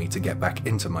 imploring me to get back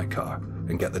into my car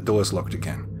and get the doors locked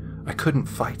again. I couldn't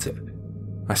fight it.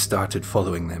 I started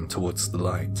following them towards the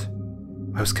light.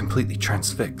 I was completely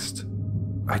transfixed.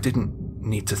 I didn't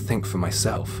need to think for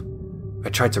myself. I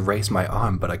tried to raise my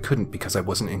arm, but I couldn't because I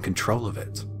wasn't in control of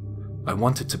it. I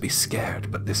wanted to be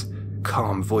scared, but this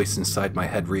calm voice inside my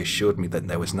head reassured me that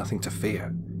there was nothing to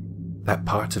fear. That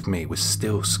part of me was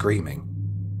still screaming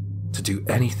to do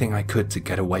anything I could to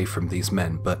get away from these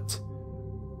men, but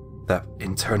that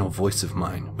internal voice of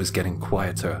mine was getting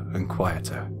quieter and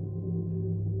quieter.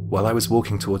 While I was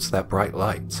walking towards that bright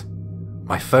light,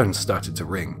 my phone started to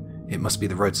ring. It must be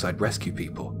the roadside rescue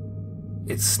people.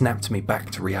 It snapped me back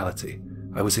to reality.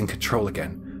 I was in control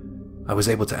again. I was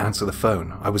able to answer the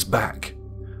phone. I was back.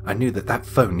 I knew that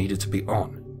phone needed to be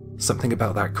on. Something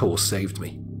about that call saved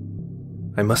me.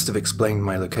 I must have explained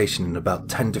my location in about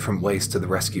 10 different ways to the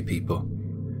rescue people.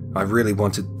 I really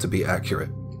wanted to be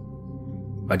accurate.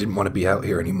 I didn't want to be out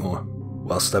here anymore.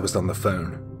 Whilst I was on the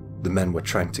phone, the men were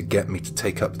trying to get me to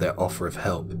take up their offer of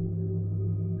help.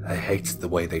 I hated the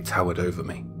way they towered over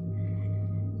me.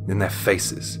 In their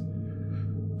faces,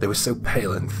 they were so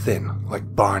pale and thin,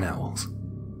 like barn owls.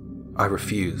 I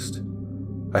refused.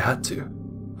 I had to.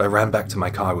 I ran back to my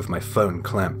car with my phone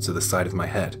clamped to the side of my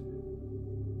head.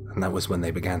 And that was when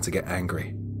they began to get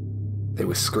angry. They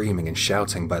were screaming and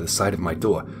shouting by the side of my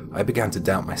door. I began to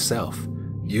doubt myself.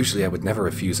 Usually I would never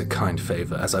refuse a kind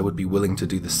favor, as I would be willing to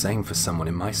do the same for someone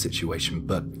in my situation,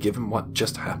 but given what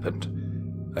just happened,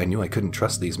 I knew I couldn't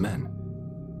trust these men.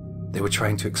 They were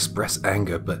trying to express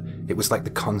anger, but it was like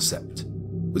the concept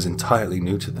was entirely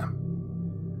new to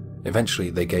them. Eventually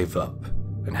they gave up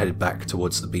and headed back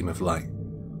towards the beam of light.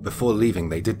 Before leaving,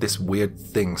 they did this weird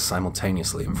thing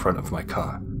simultaneously in front of my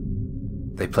car.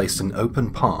 They placed an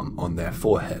open palm on their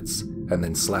foreheads and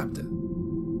then slapped it.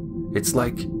 It's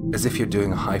like as if you're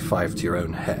doing a high five to your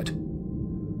own head.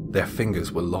 Their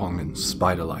fingers were long and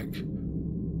spider-like.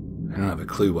 I don't have a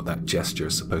clue what that gesture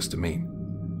is supposed to mean.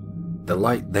 The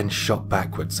light then shot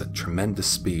backwards at tremendous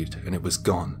speed and it was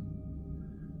gone.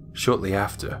 Shortly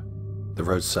after, the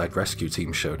roadside rescue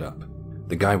team showed up.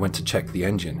 The guy went to check the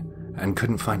engine and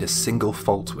couldn't find a single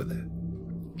fault with it.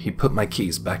 He put my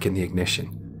keys back in the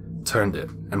ignition, turned it,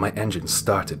 and my engine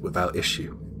started without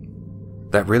issue.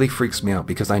 That really freaks me out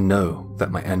because I know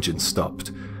that my engine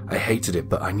stopped. I hated it,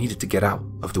 but I needed to get out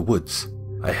of the woods.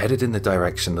 I headed in the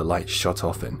direction the light shot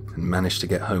off in and managed to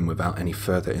get home without any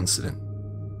further incident.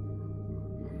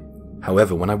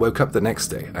 However, when I woke up the next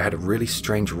day, I had a really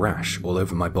strange rash all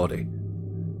over my body.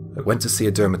 I went to see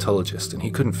a dermatologist and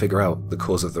he couldn't figure out the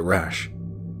cause of the rash.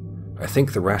 I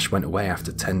think the rash went away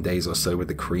after 10 days or so with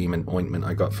the cream and ointment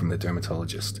I got from the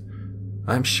dermatologist.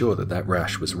 I am sure that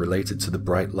rash was related to the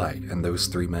bright light and those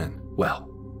 3 men. Well,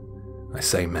 I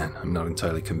say men, I'm not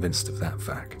entirely convinced of that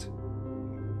fact.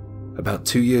 About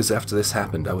 2 years after this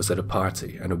happened, I was at a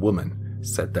party and a woman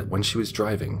said that when she was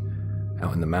driving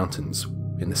out in the mountains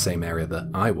in the same area that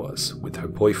I was with her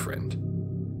boyfriend,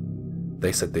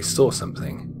 they said they saw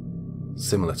something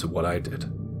similar to what I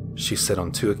did. She said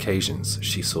on 2 occasions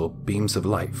she saw beams of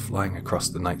light flying across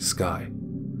the night sky.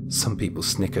 Some people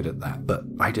snickered at that, but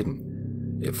I didn't.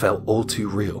 It felt all too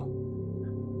real.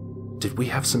 Did we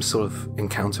have some sort of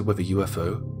encounter with a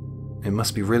UFO? It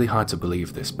must be really hard to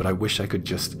believe this, but I wish I could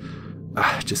just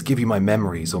give you my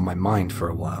memories or my mind for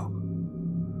a while.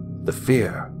 The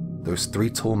fear those 3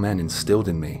 tall men instilled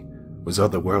in me was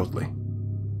otherworldly.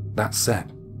 That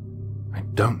said, I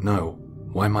don't know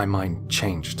why my mind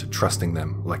changed to trusting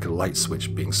them like a light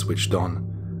switch being switched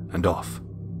on and off.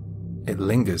 It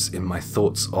lingers in my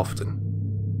thoughts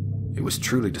often. It was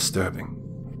truly disturbing.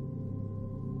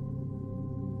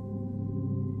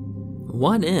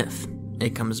 What If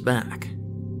It Comes Back?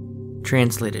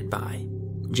 Translated by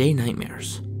J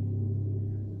Nightmares.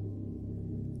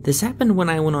 This happened when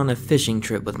I went on a fishing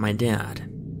trip with my dad.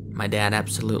 My dad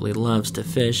absolutely loves to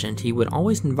fish and he would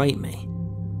always invite me.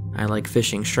 I like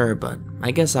fishing, sure, but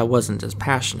I guess I wasn't as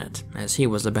passionate as he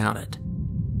was about it.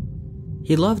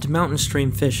 He loved mountain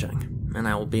stream fishing, and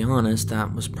I will be honest,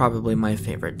 that was probably my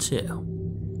favorite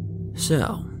too.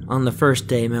 So, on the first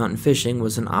day mountain fishing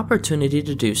was an opportunity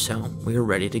to do so, we were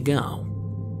ready to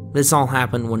go. This all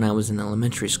happened when I was in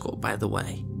elementary school, by the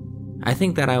way. I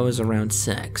think that I was around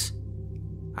 6.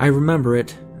 I remember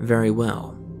it very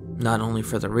well, not only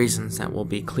for the reasons that will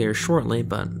be clear shortly,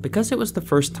 but because it was the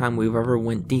first time we've ever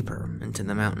went deeper into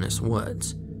the mountainous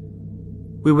woods.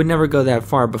 We would never go that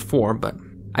far before, but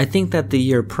I think that the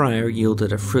year prior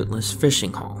yielded a fruitless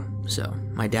fishing haul, so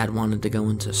my dad wanted to go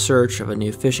into search of a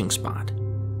new fishing spot.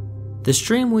 The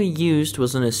stream we used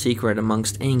wasn't a secret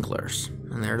amongst anglers,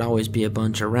 and there'd always be a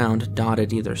bunch around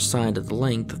dotted either side of the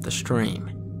length of the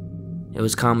stream. It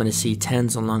was common to see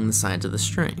 10s along the sides of the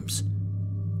streams.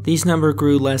 These numbers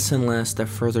grew less and less the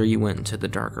further you went into the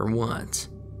darker woods.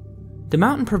 The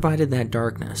mountain provided that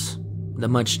darkness, The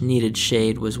much-needed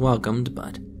shade was welcomed,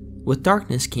 but with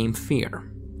darkness came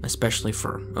fear, especially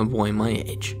for a boy my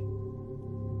age.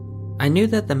 I knew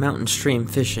that the mountain stream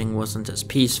fishing wasn't as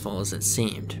peaceful as it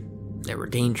seemed. There were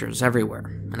dangers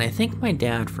everywhere, and I thank my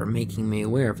dad for making me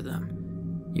aware of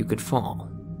them. You could fall,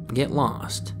 get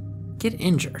lost, get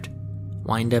injured,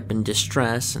 wind up in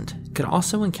distress, and could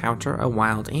also encounter a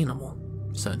wild animal,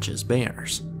 such as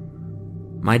bears.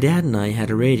 My dad and I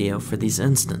had a radio for these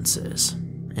instances,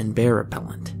 and bear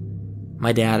repellent.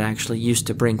 My dad actually used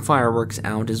to bring fireworks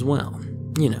out as well,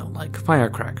 like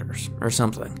firecrackers or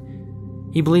something.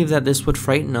 He believed that this would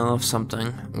frighten off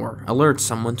something or alert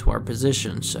someone to our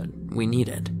position should we need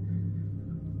it.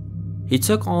 He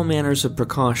took all manners of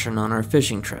precaution on our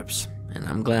fishing trips, and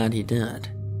I'm glad he did.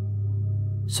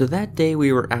 So that day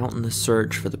we were out in the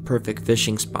search for the perfect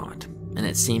fishing spot, and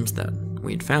it seems that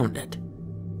we'd found it.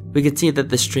 We could see that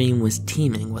the stream was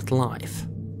teeming with life.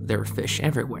 There were fish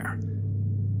everywhere.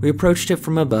 We approached it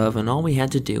from above, and all we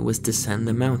had to do was descend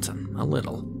the mountain a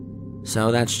little. So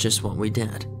that's just what we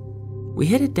did. We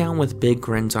hit it down with big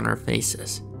grins on our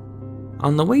faces.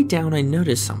 On the way down, I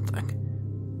noticed something.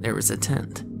 There was a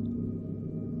tent.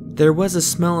 There was a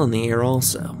smell in the air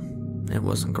also. It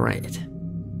wasn't great.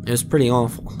 It was pretty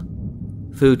awful.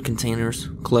 Food containers,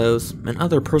 clothes, and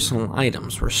other personal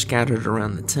items were scattered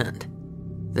around the tent.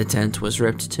 The tent was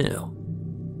ripped too.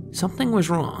 Something was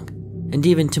wrong, and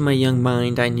even to my young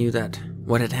mind I knew that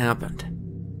what had happened.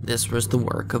 This was the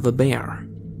work of a bear.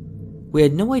 We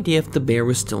had no idea if the bear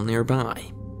was still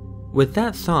nearby. With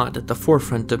that thought at the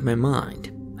forefront of my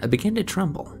mind, I began to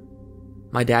tremble.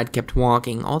 My dad kept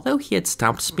walking, although he had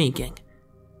stopped speaking.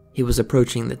 He was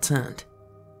approaching the tent.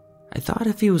 I thought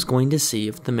if he was going to see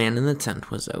if the man in the tent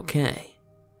was okay.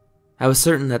 I was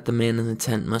certain that the man in the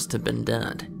tent must have been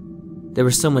dead. There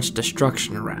was so much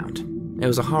destruction around. It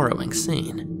was a harrowing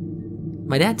scene.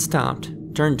 My dad stopped,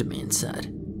 turned to me and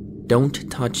said,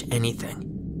 "Don't touch anything.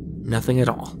 Nothing at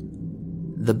all.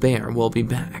 The bear will be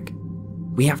back.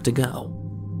 We have to go."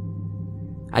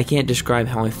 I can't describe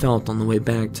how I felt on the way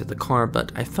back to the car,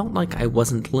 but I felt like I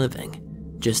wasn't living,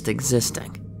 just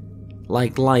existing.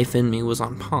 Like life in me was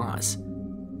on pause.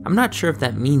 I'm not sure if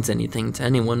that means anything to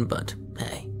anyone, but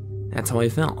hey, that's how I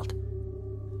felt.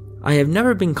 I have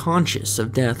never been conscious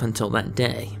of death until that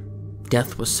day.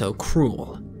 Death was so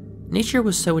cruel. Nature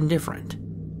was so indifferent.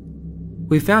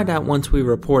 We found out once we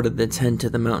reported the tent to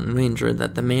the mountain ranger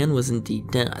that the man was indeed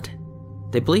dead.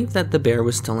 They believed that the bear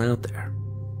was still out there.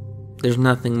 There's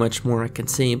nothing much more I can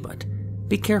say, but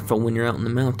be careful when you're out in the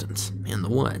mountains, in the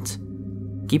woods.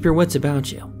 Keep your wits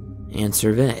about you, and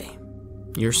survey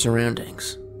your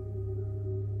surroundings.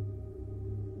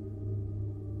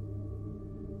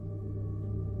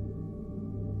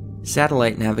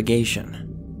 Satellite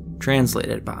Navigation,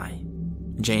 translated by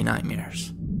J.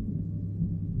 Nightmares.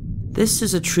 This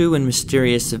is a true and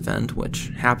mysterious event which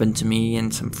happened to me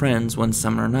and some friends one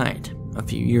summer night a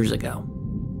few years ago.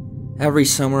 Every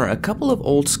summer, a couple of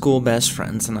old school best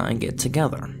friends and I get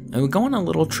together, and we go on a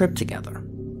little trip together.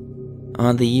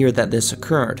 On the year that this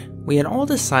occurred, we had all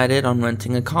decided on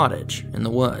renting a cottage in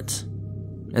the woods.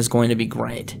 It was going to be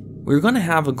great. We were going to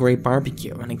have a great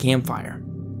barbecue and a campfire.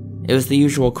 It was the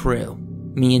usual crew,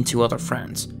 me and 2 other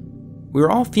friends. We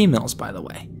were all females, by the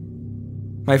way.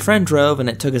 My friend drove and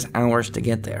it took us hours to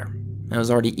get there. It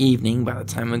was already evening by the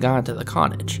time we got to the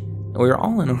cottage, and we were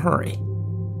all in a hurry.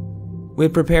 We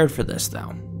had prepared for this,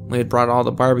 though. We had brought all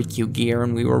the barbecue gear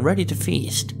and we were ready to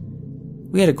feast.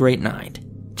 We had a great night,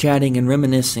 chatting and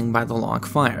reminiscing by the log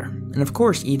fire, and of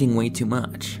course eating way too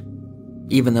much.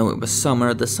 Even though it was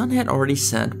summer, the sun had already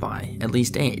set by at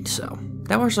least 8, so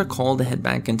that was our call to head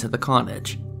back into the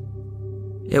cottage.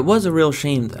 It was a real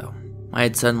shame, though. I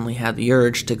had suddenly had the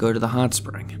urge to go to the hot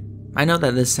spring. I know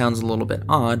that this sounds a little bit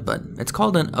odd, but it's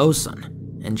called an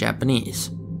onsen in Japanese,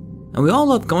 and we all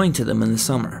love going to them in the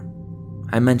summer.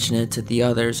 I mentioned it to the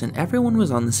others and everyone was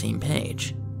on the same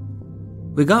page.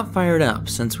 We got fired up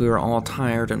since we were all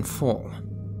tired and full.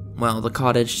 Well, the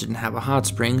cottage didn't have a hot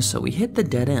spring, so we hit the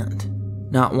dead end.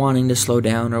 Not wanting to slow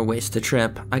down or waste the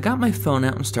trip, I got my phone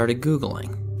out and started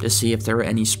Googling to see if there were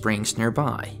any springs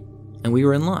nearby, and we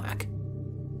were in luck.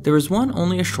 There was one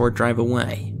only a short drive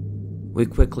away. We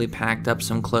quickly packed up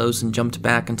some clothes and jumped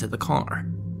back into the car.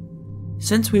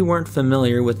 Since we weren't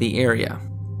familiar with the area,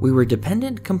 we were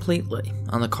dependent completely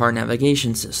on the car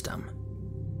navigation system.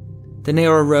 The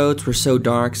narrow roads were so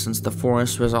dark since the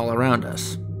forest was all around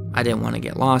us. I didn't want to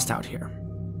get lost out here.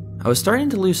 I was starting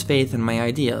to lose faith in my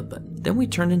idea, but then we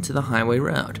turned into the highway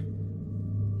road.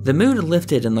 The mood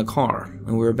lifted in the car,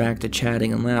 and we were back to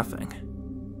chatting and laughing.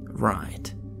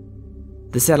 Right.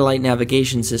 The satellite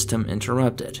navigation system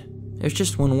interrupted. It was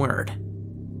just one word.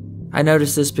 I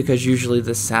noticed this because usually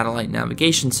the satellite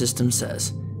navigation system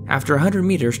says, after 100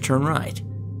 meters, turn right.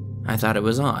 I thought it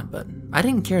was odd, but I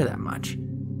didn't care that much.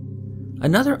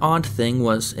 Another odd thing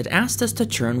was it asked us to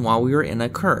turn while we were in a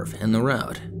curve in the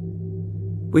road.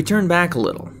 We turned back a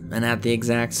little, and at the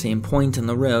exact same point in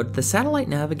the road, the satellite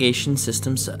navigation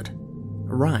system said,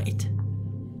 right.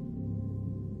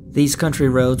 These country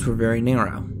roads were very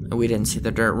narrow. We didn't see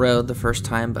the dirt road the first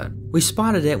time, but we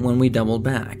spotted it when we doubled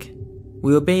back.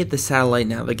 We obeyed the satellite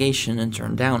navigation and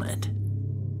turned down it.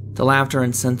 The laughter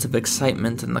and sense of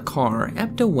excitement in the car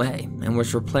ebbed away and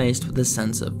was replaced with a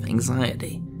sense of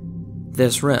anxiety.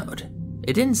 This road,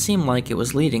 it didn't seem like it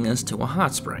was leading us to a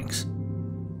hot springs.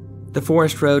 The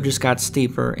forest road just got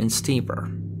steeper and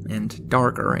steeper, and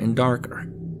darker.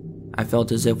 I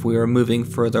felt as if we were moving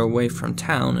further away from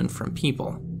town and from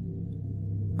people.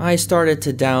 I started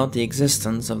to doubt the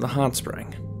existence of the hot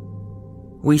spring.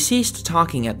 We ceased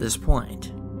talking at this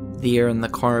point. The air in the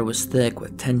car was thick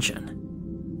with tension.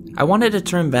 I wanted to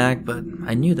turn back, but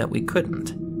I knew that we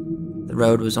couldn't. The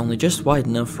road was only just wide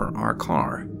enough for our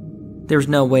car. There was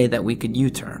no way that we could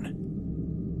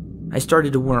U-turn. I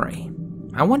started to worry.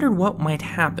 I wondered what might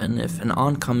happen if an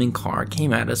oncoming car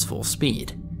came at us full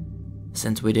speed.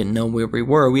 Since we didn't know where we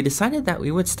were, we decided that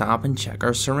we would stop and check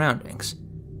our surroundings.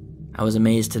 I was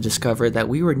amazed to discover that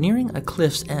we were nearing a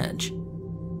cliff's edge.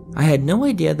 I had no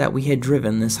idea that we had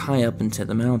driven this high up into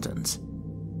the mountains.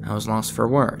 I was lost for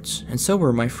words, and so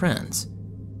were my friends.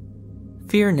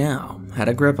 Fear now had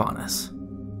a grip on us.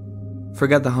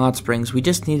 Forget the hot springs, we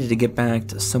just needed to get back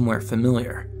to somewhere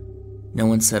familiar. No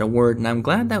one said a word, and I'm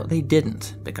glad that they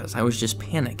didn't, because I was just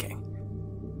panicking.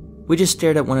 We just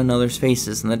stared at one another's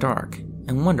faces in the dark,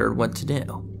 and wondered what to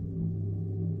do.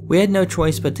 We had no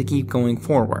choice but to keep going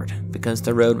forward, because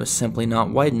the road was simply not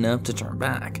wide enough to turn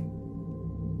back.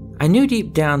 I knew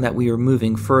deep down that we were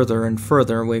moving further and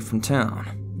further away from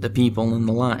town, the people and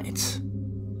the lights.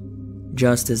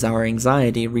 Just as our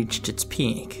anxiety reached its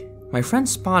peak, my friend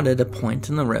spotted a point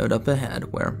in the road up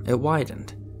ahead where it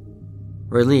widened.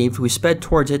 Relieved, we sped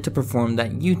towards it to perform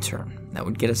that U-turn that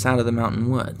would get us out of the mountain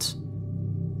woods.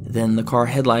 Then the car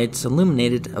headlights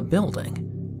illuminated a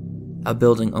building. A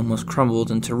building almost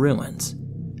crumbled into ruins.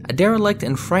 A derelict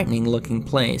and frightening looking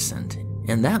place, and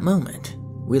in that moment,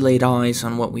 we laid eyes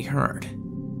on what we heard.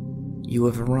 You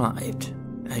have arrived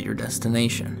at your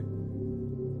destination.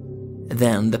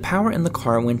 Then the power in the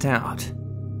car went out.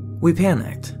 We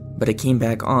panicked, but it came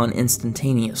back on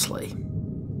instantaneously.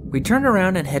 We turned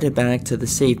around and headed back to the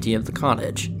safety of the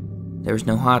cottage. There was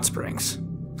no hot springs.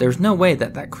 There was no way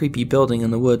that that creepy building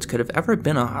in the woods could have ever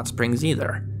been a hot springs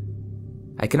either.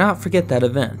 I cannot forget that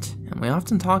event, and we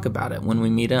often talk about it when we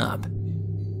meet up.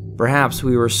 Perhaps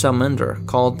we were summoned or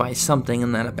called by something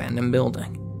in that abandoned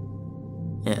building.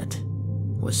 It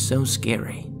was so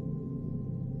scary.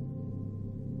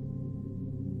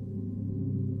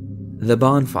 The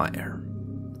Bonfire,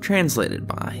 translated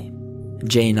by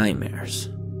J. Nightmares.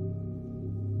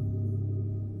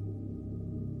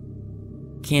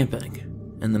 Camping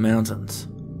in the mountains.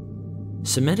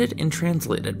 Submitted and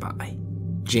translated by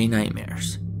J.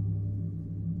 Nightmares.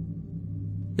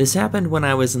 This happened when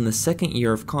I was in the second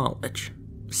year of college.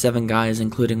 7 guys,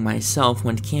 including myself,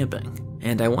 went camping,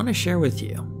 and I want to share with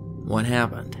you what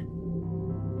happened.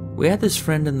 We had this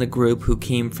friend in the group who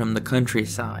came from the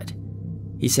countryside.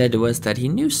 He said to us that he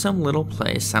knew some little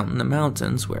place out in the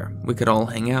mountains where we could all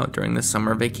hang out during the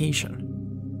summer vacation.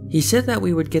 He said that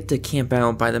we would get to camp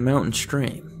out by the mountain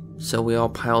stream, so we all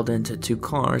piled into 2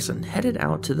 cars and headed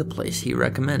out to the place he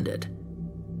recommended.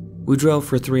 We drove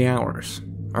for 3 hours.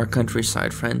 Our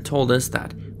countryside friend told us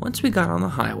that once we got on the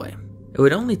highway, it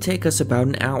would only take us about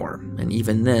an hour, and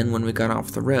even then, when we got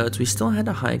off the roads, we still had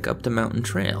to hike up the mountain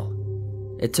trail.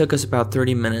 It took us about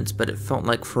 30 minutes, but it felt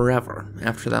like forever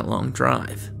after that long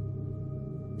drive.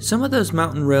 Some of those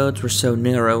mountain roads were so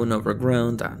narrow and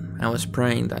overgrown that I was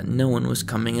praying that no one was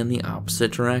coming in the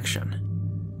opposite direction.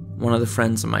 One of the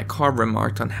friends in my car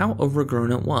remarked on how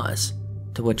overgrown it was,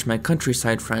 to which my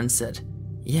countryside friend said,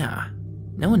 "Yeah,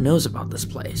 no one knows about this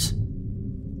place."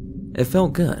 It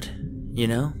felt good, you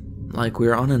know, like we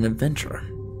were on an adventure.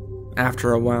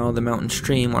 After a while, the mountain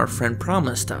stream our friend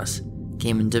promised us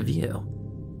came into view.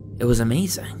 It was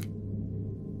amazing.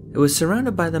 It was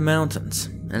surrounded by the mountains,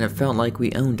 and it felt like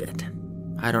we owned it.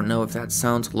 I don't know if that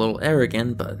sounds a little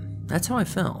arrogant, but that's how I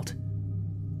felt.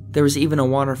 There was even a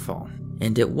waterfall,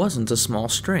 and it wasn't a small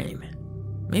stream.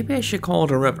 Maybe I should call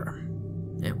it a river.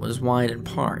 It was wide in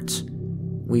parts.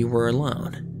 We were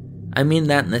alone. I mean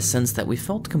that in the sense that we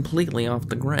felt completely off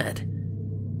the grid.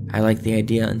 I liked the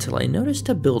idea until I noticed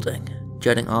a building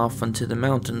jutting off onto the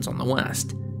mountains on the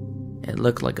west. It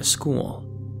looked like a school.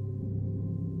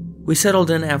 We settled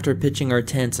in after pitching our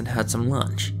tents and had some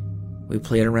lunch. We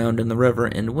played around in the river,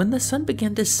 and when the sun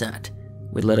began to set,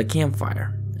 we lit a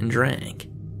campfire and drank.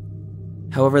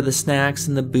 However, the snacks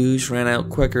and the booze ran out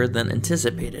quicker than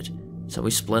anticipated, so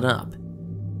we split up.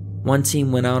 One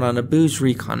team went out on a booze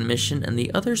recon mission and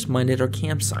the others minded our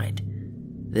campsite.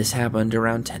 This happened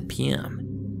around 10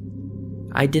 p.m.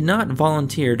 I did not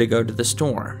volunteer to go to the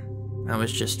store. I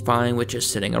was just fine with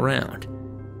just sitting around.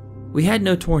 We had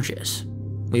no torches.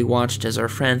 We watched as our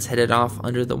friends headed off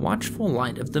under the watchful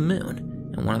light of the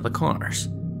moon in one of the cars.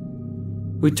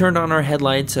 We turned on our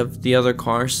headlights of the other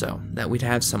car so that we'd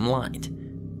have some light.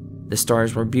 The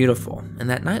stars were beautiful, and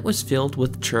that night was filled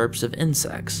with chirps of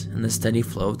insects and the steady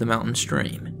flow of the mountain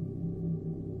stream.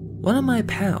 One of my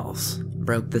pals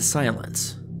broke the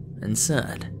silence and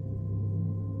said,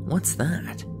 "What's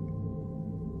that?"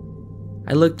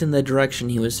 I looked in the direction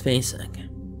he was facing.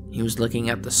 He was looking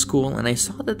at the school, and I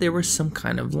saw that there was some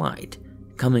kind of light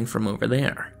coming from over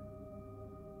there.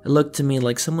 It looked to me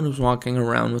like someone was walking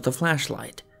around with a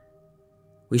flashlight.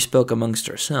 We spoke amongst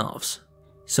ourselves.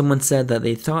 Someone said that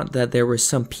they thought that there were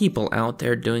some people out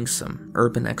there doing some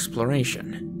urban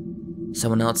exploration.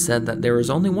 Someone else said that there was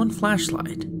only one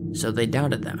flashlight, so they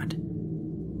doubted that.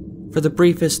 For the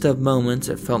briefest of moments,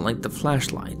 it felt like the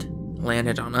flashlight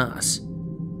landed on us.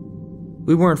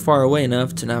 We weren't far away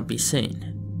enough to not be seen.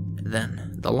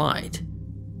 Then the light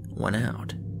went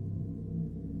out.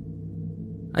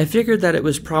 I figured that it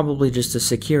was probably just a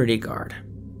security guard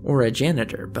or a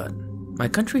janitor, but my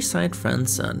countryside friend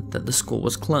said that the school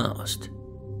was closed.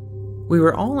 We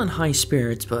were all in high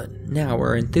spirits, but now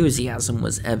our enthusiasm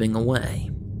was ebbing away.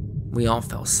 We all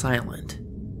fell silent.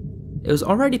 It was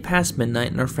already past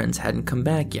midnight and our friends hadn't come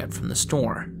back yet from the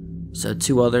store, so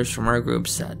two others from our group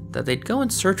said that they'd go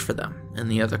and search for them in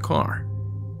the other car.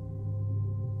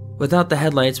 Without the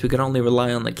headlights, we could only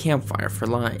rely on the campfire for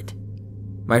light.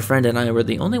 My friend and I were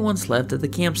the only ones left at the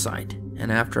campsite,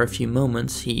 and after a few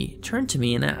moments, he turned to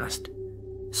me and asked,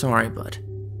 "Sorry, but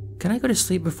can I go to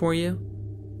sleep before you?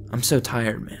 I'm so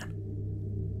tired, man."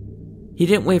 He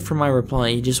didn't wait for my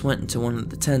reply, he just went into one of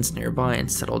the tents nearby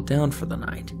and settled down for the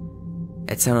night.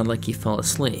 It sounded like he fell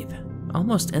asleep,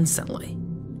 almost instantly.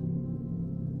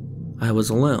 I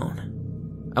was alone.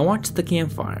 I watched the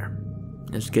campfire.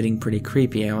 It was getting pretty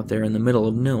creepy out there in the middle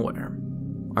of nowhere.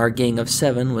 Our gang of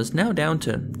 7 was now down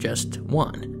to just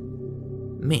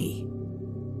 1. Me.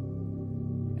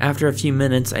 After a few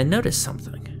minutes, I noticed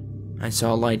something. I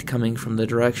saw a light coming from the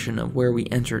direction of where we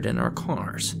entered in our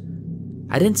cars.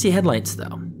 I didn't see headlights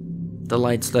though. The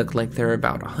lights looked like they were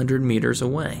about 100 meters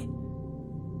away.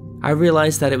 I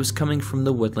realized that it was coming from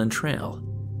the woodland trail.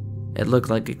 It looked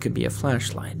like it could be a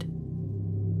flashlight.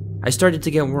 I started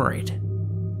to get worried.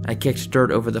 I kicked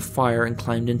dirt over the fire and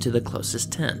climbed into the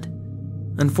closest tent.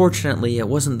 Unfortunately, it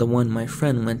wasn't the one my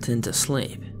friend went in to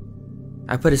sleep.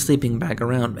 I put a sleeping bag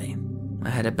around me. I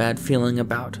had a bad feeling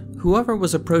about whoever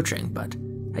was approaching, but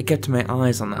I kept my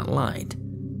eyes on that light.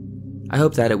 I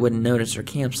hoped that it wouldn't notice our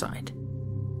campsite.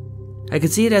 I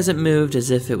could see it as it moved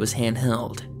as if it was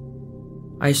handheld.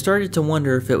 I started to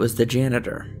wonder if it was the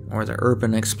janitor or the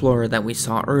urban explorer that we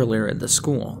saw earlier at the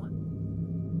school.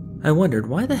 I wondered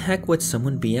why the heck would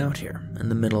someone be out here in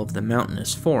the middle of the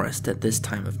mountainous forest at this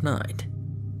time of night.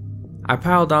 I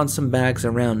piled on some bags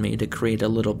around me to create a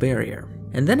little barrier,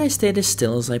 and then I stayed as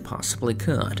still as I possibly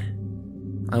could.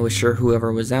 I was sure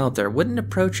whoever was out there wouldn't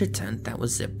approach a tent that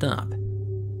was zipped up.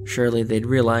 Surely they'd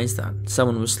realize that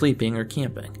someone was sleeping or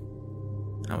camping.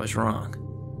 I was wrong.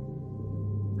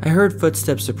 I heard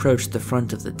footsteps approach the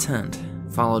front of the tent,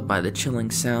 followed by the chilling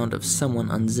sound of someone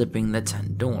unzipping the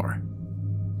tent door.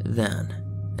 Then,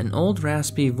 an old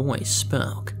raspy voice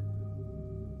spoke.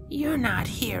 "You're not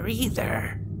here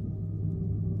either."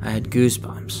 I had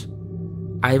goosebumps.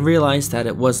 I realized that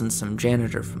it wasn't some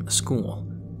janitor from the school.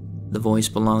 The voice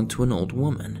belonged to an old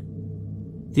woman.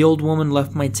 The old woman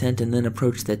left my tent and then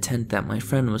approached the tent that my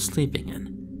friend was sleeping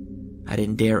in. I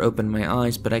didn't dare open my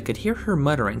eyes, but I could hear her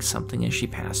muttering something as she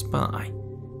passed by.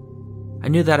 I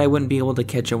knew that I wouldn't be able to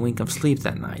catch a wink of sleep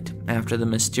that night after the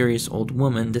mysterious old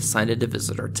woman decided to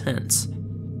visit our tents.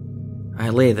 I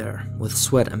lay there with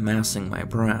sweat amassing my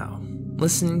brow,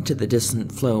 listening to the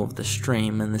distant flow of the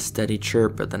stream and the steady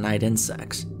chirp of the night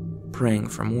insects, praying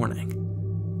for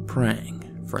morning, praying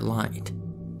for light.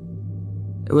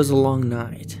 It was a long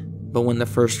night, but when the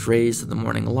first rays of the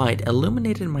morning light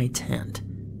illuminated my tent,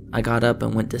 I got up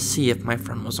and went to see if my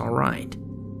friend was alright.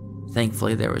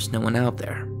 Thankfully, there was no one out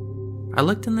there. I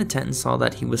looked in the tent and saw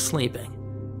that he was sleeping.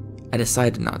 I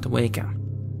decided not to wake him.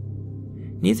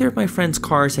 Neither of my friend's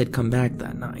cars had come back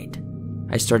that night.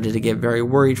 I started to get very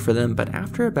worried for them, but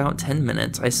after about 10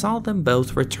 minutes, I saw them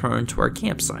both return to our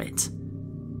campsite.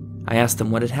 I asked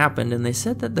them what had happened, and they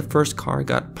said that the first car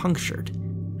got punctured,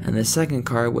 and the second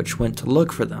car, which went to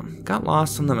look for them, got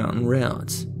lost on the mountain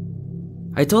roads.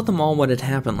 I told them all what had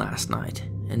happened last night,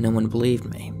 and no one believed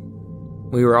me.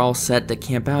 We were all set to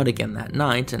camp out again that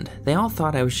night, and they all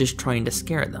thought I was just trying to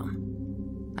scare them.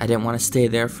 I didn't want to stay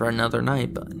there for another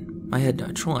night, but I had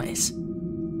no choice.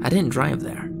 I didn't drive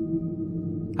there.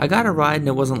 I got a ride, and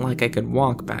it wasn't like I could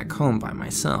walk back home by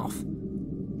myself.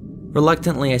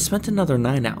 Reluctantly, I spent another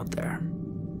night out there.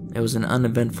 It was an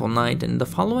uneventful night, and the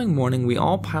following morning we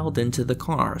all piled into the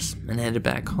cars and headed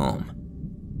back home.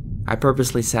 I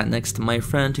purposely sat next to my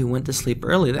friend who went to sleep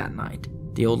early that night.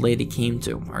 The old lady came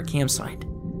to our campsite.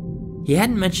 He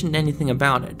hadn't mentioned anything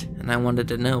about it, and I wanted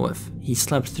to know if he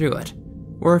slept through it,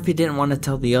 or if he didn't want to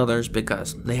tell the others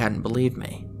because they hadn't believed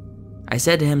me. I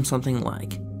said to him something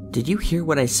like, "Did you hear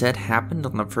what I said happened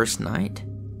on the first night?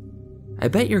 I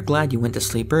bet you're glad you went to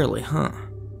sleep early, huh?"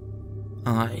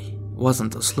 "I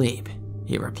wasn't asleep,"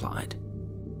 he replied.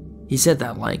 He said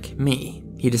that like me,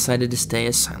 he decided to stay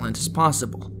as silent as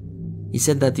possible. He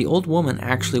said that the old woman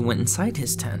actually went inside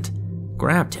his tent,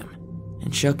 grabbed him,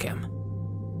 and shook him.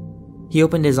 He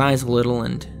opened his eyes a little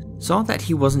and saw that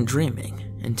he wasn't dreaming,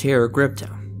 and terror gripped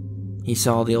him. He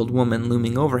saw the old woman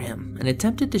looming over him and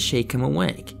attempted to shake him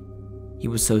awake. He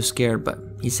was so scared, but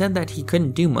he said that he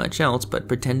couldn't do much else but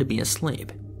pretend to be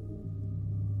asleep.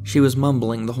 She was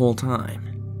mumbling the whole time.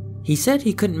 He said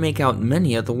he couldn't make out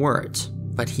many of the words,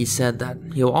 but he said that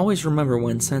he'll always remember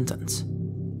one sentence.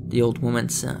 The old woman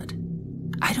said,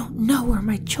 "I don't know where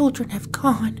my children have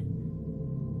gone."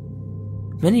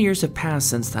 Many years have passed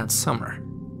since that summer,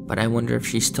 but I wonder if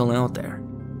she's still out there.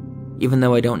 Even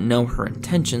though I don't know her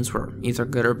intentions were either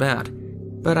good or bad,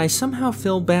 but I somehow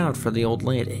feel bad for the old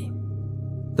lady.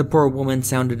 The poor woman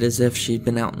sounded as if she'd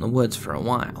been out in the woods for a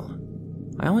while.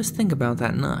 I always think about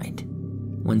that night,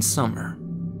 when summer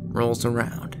rolls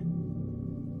around.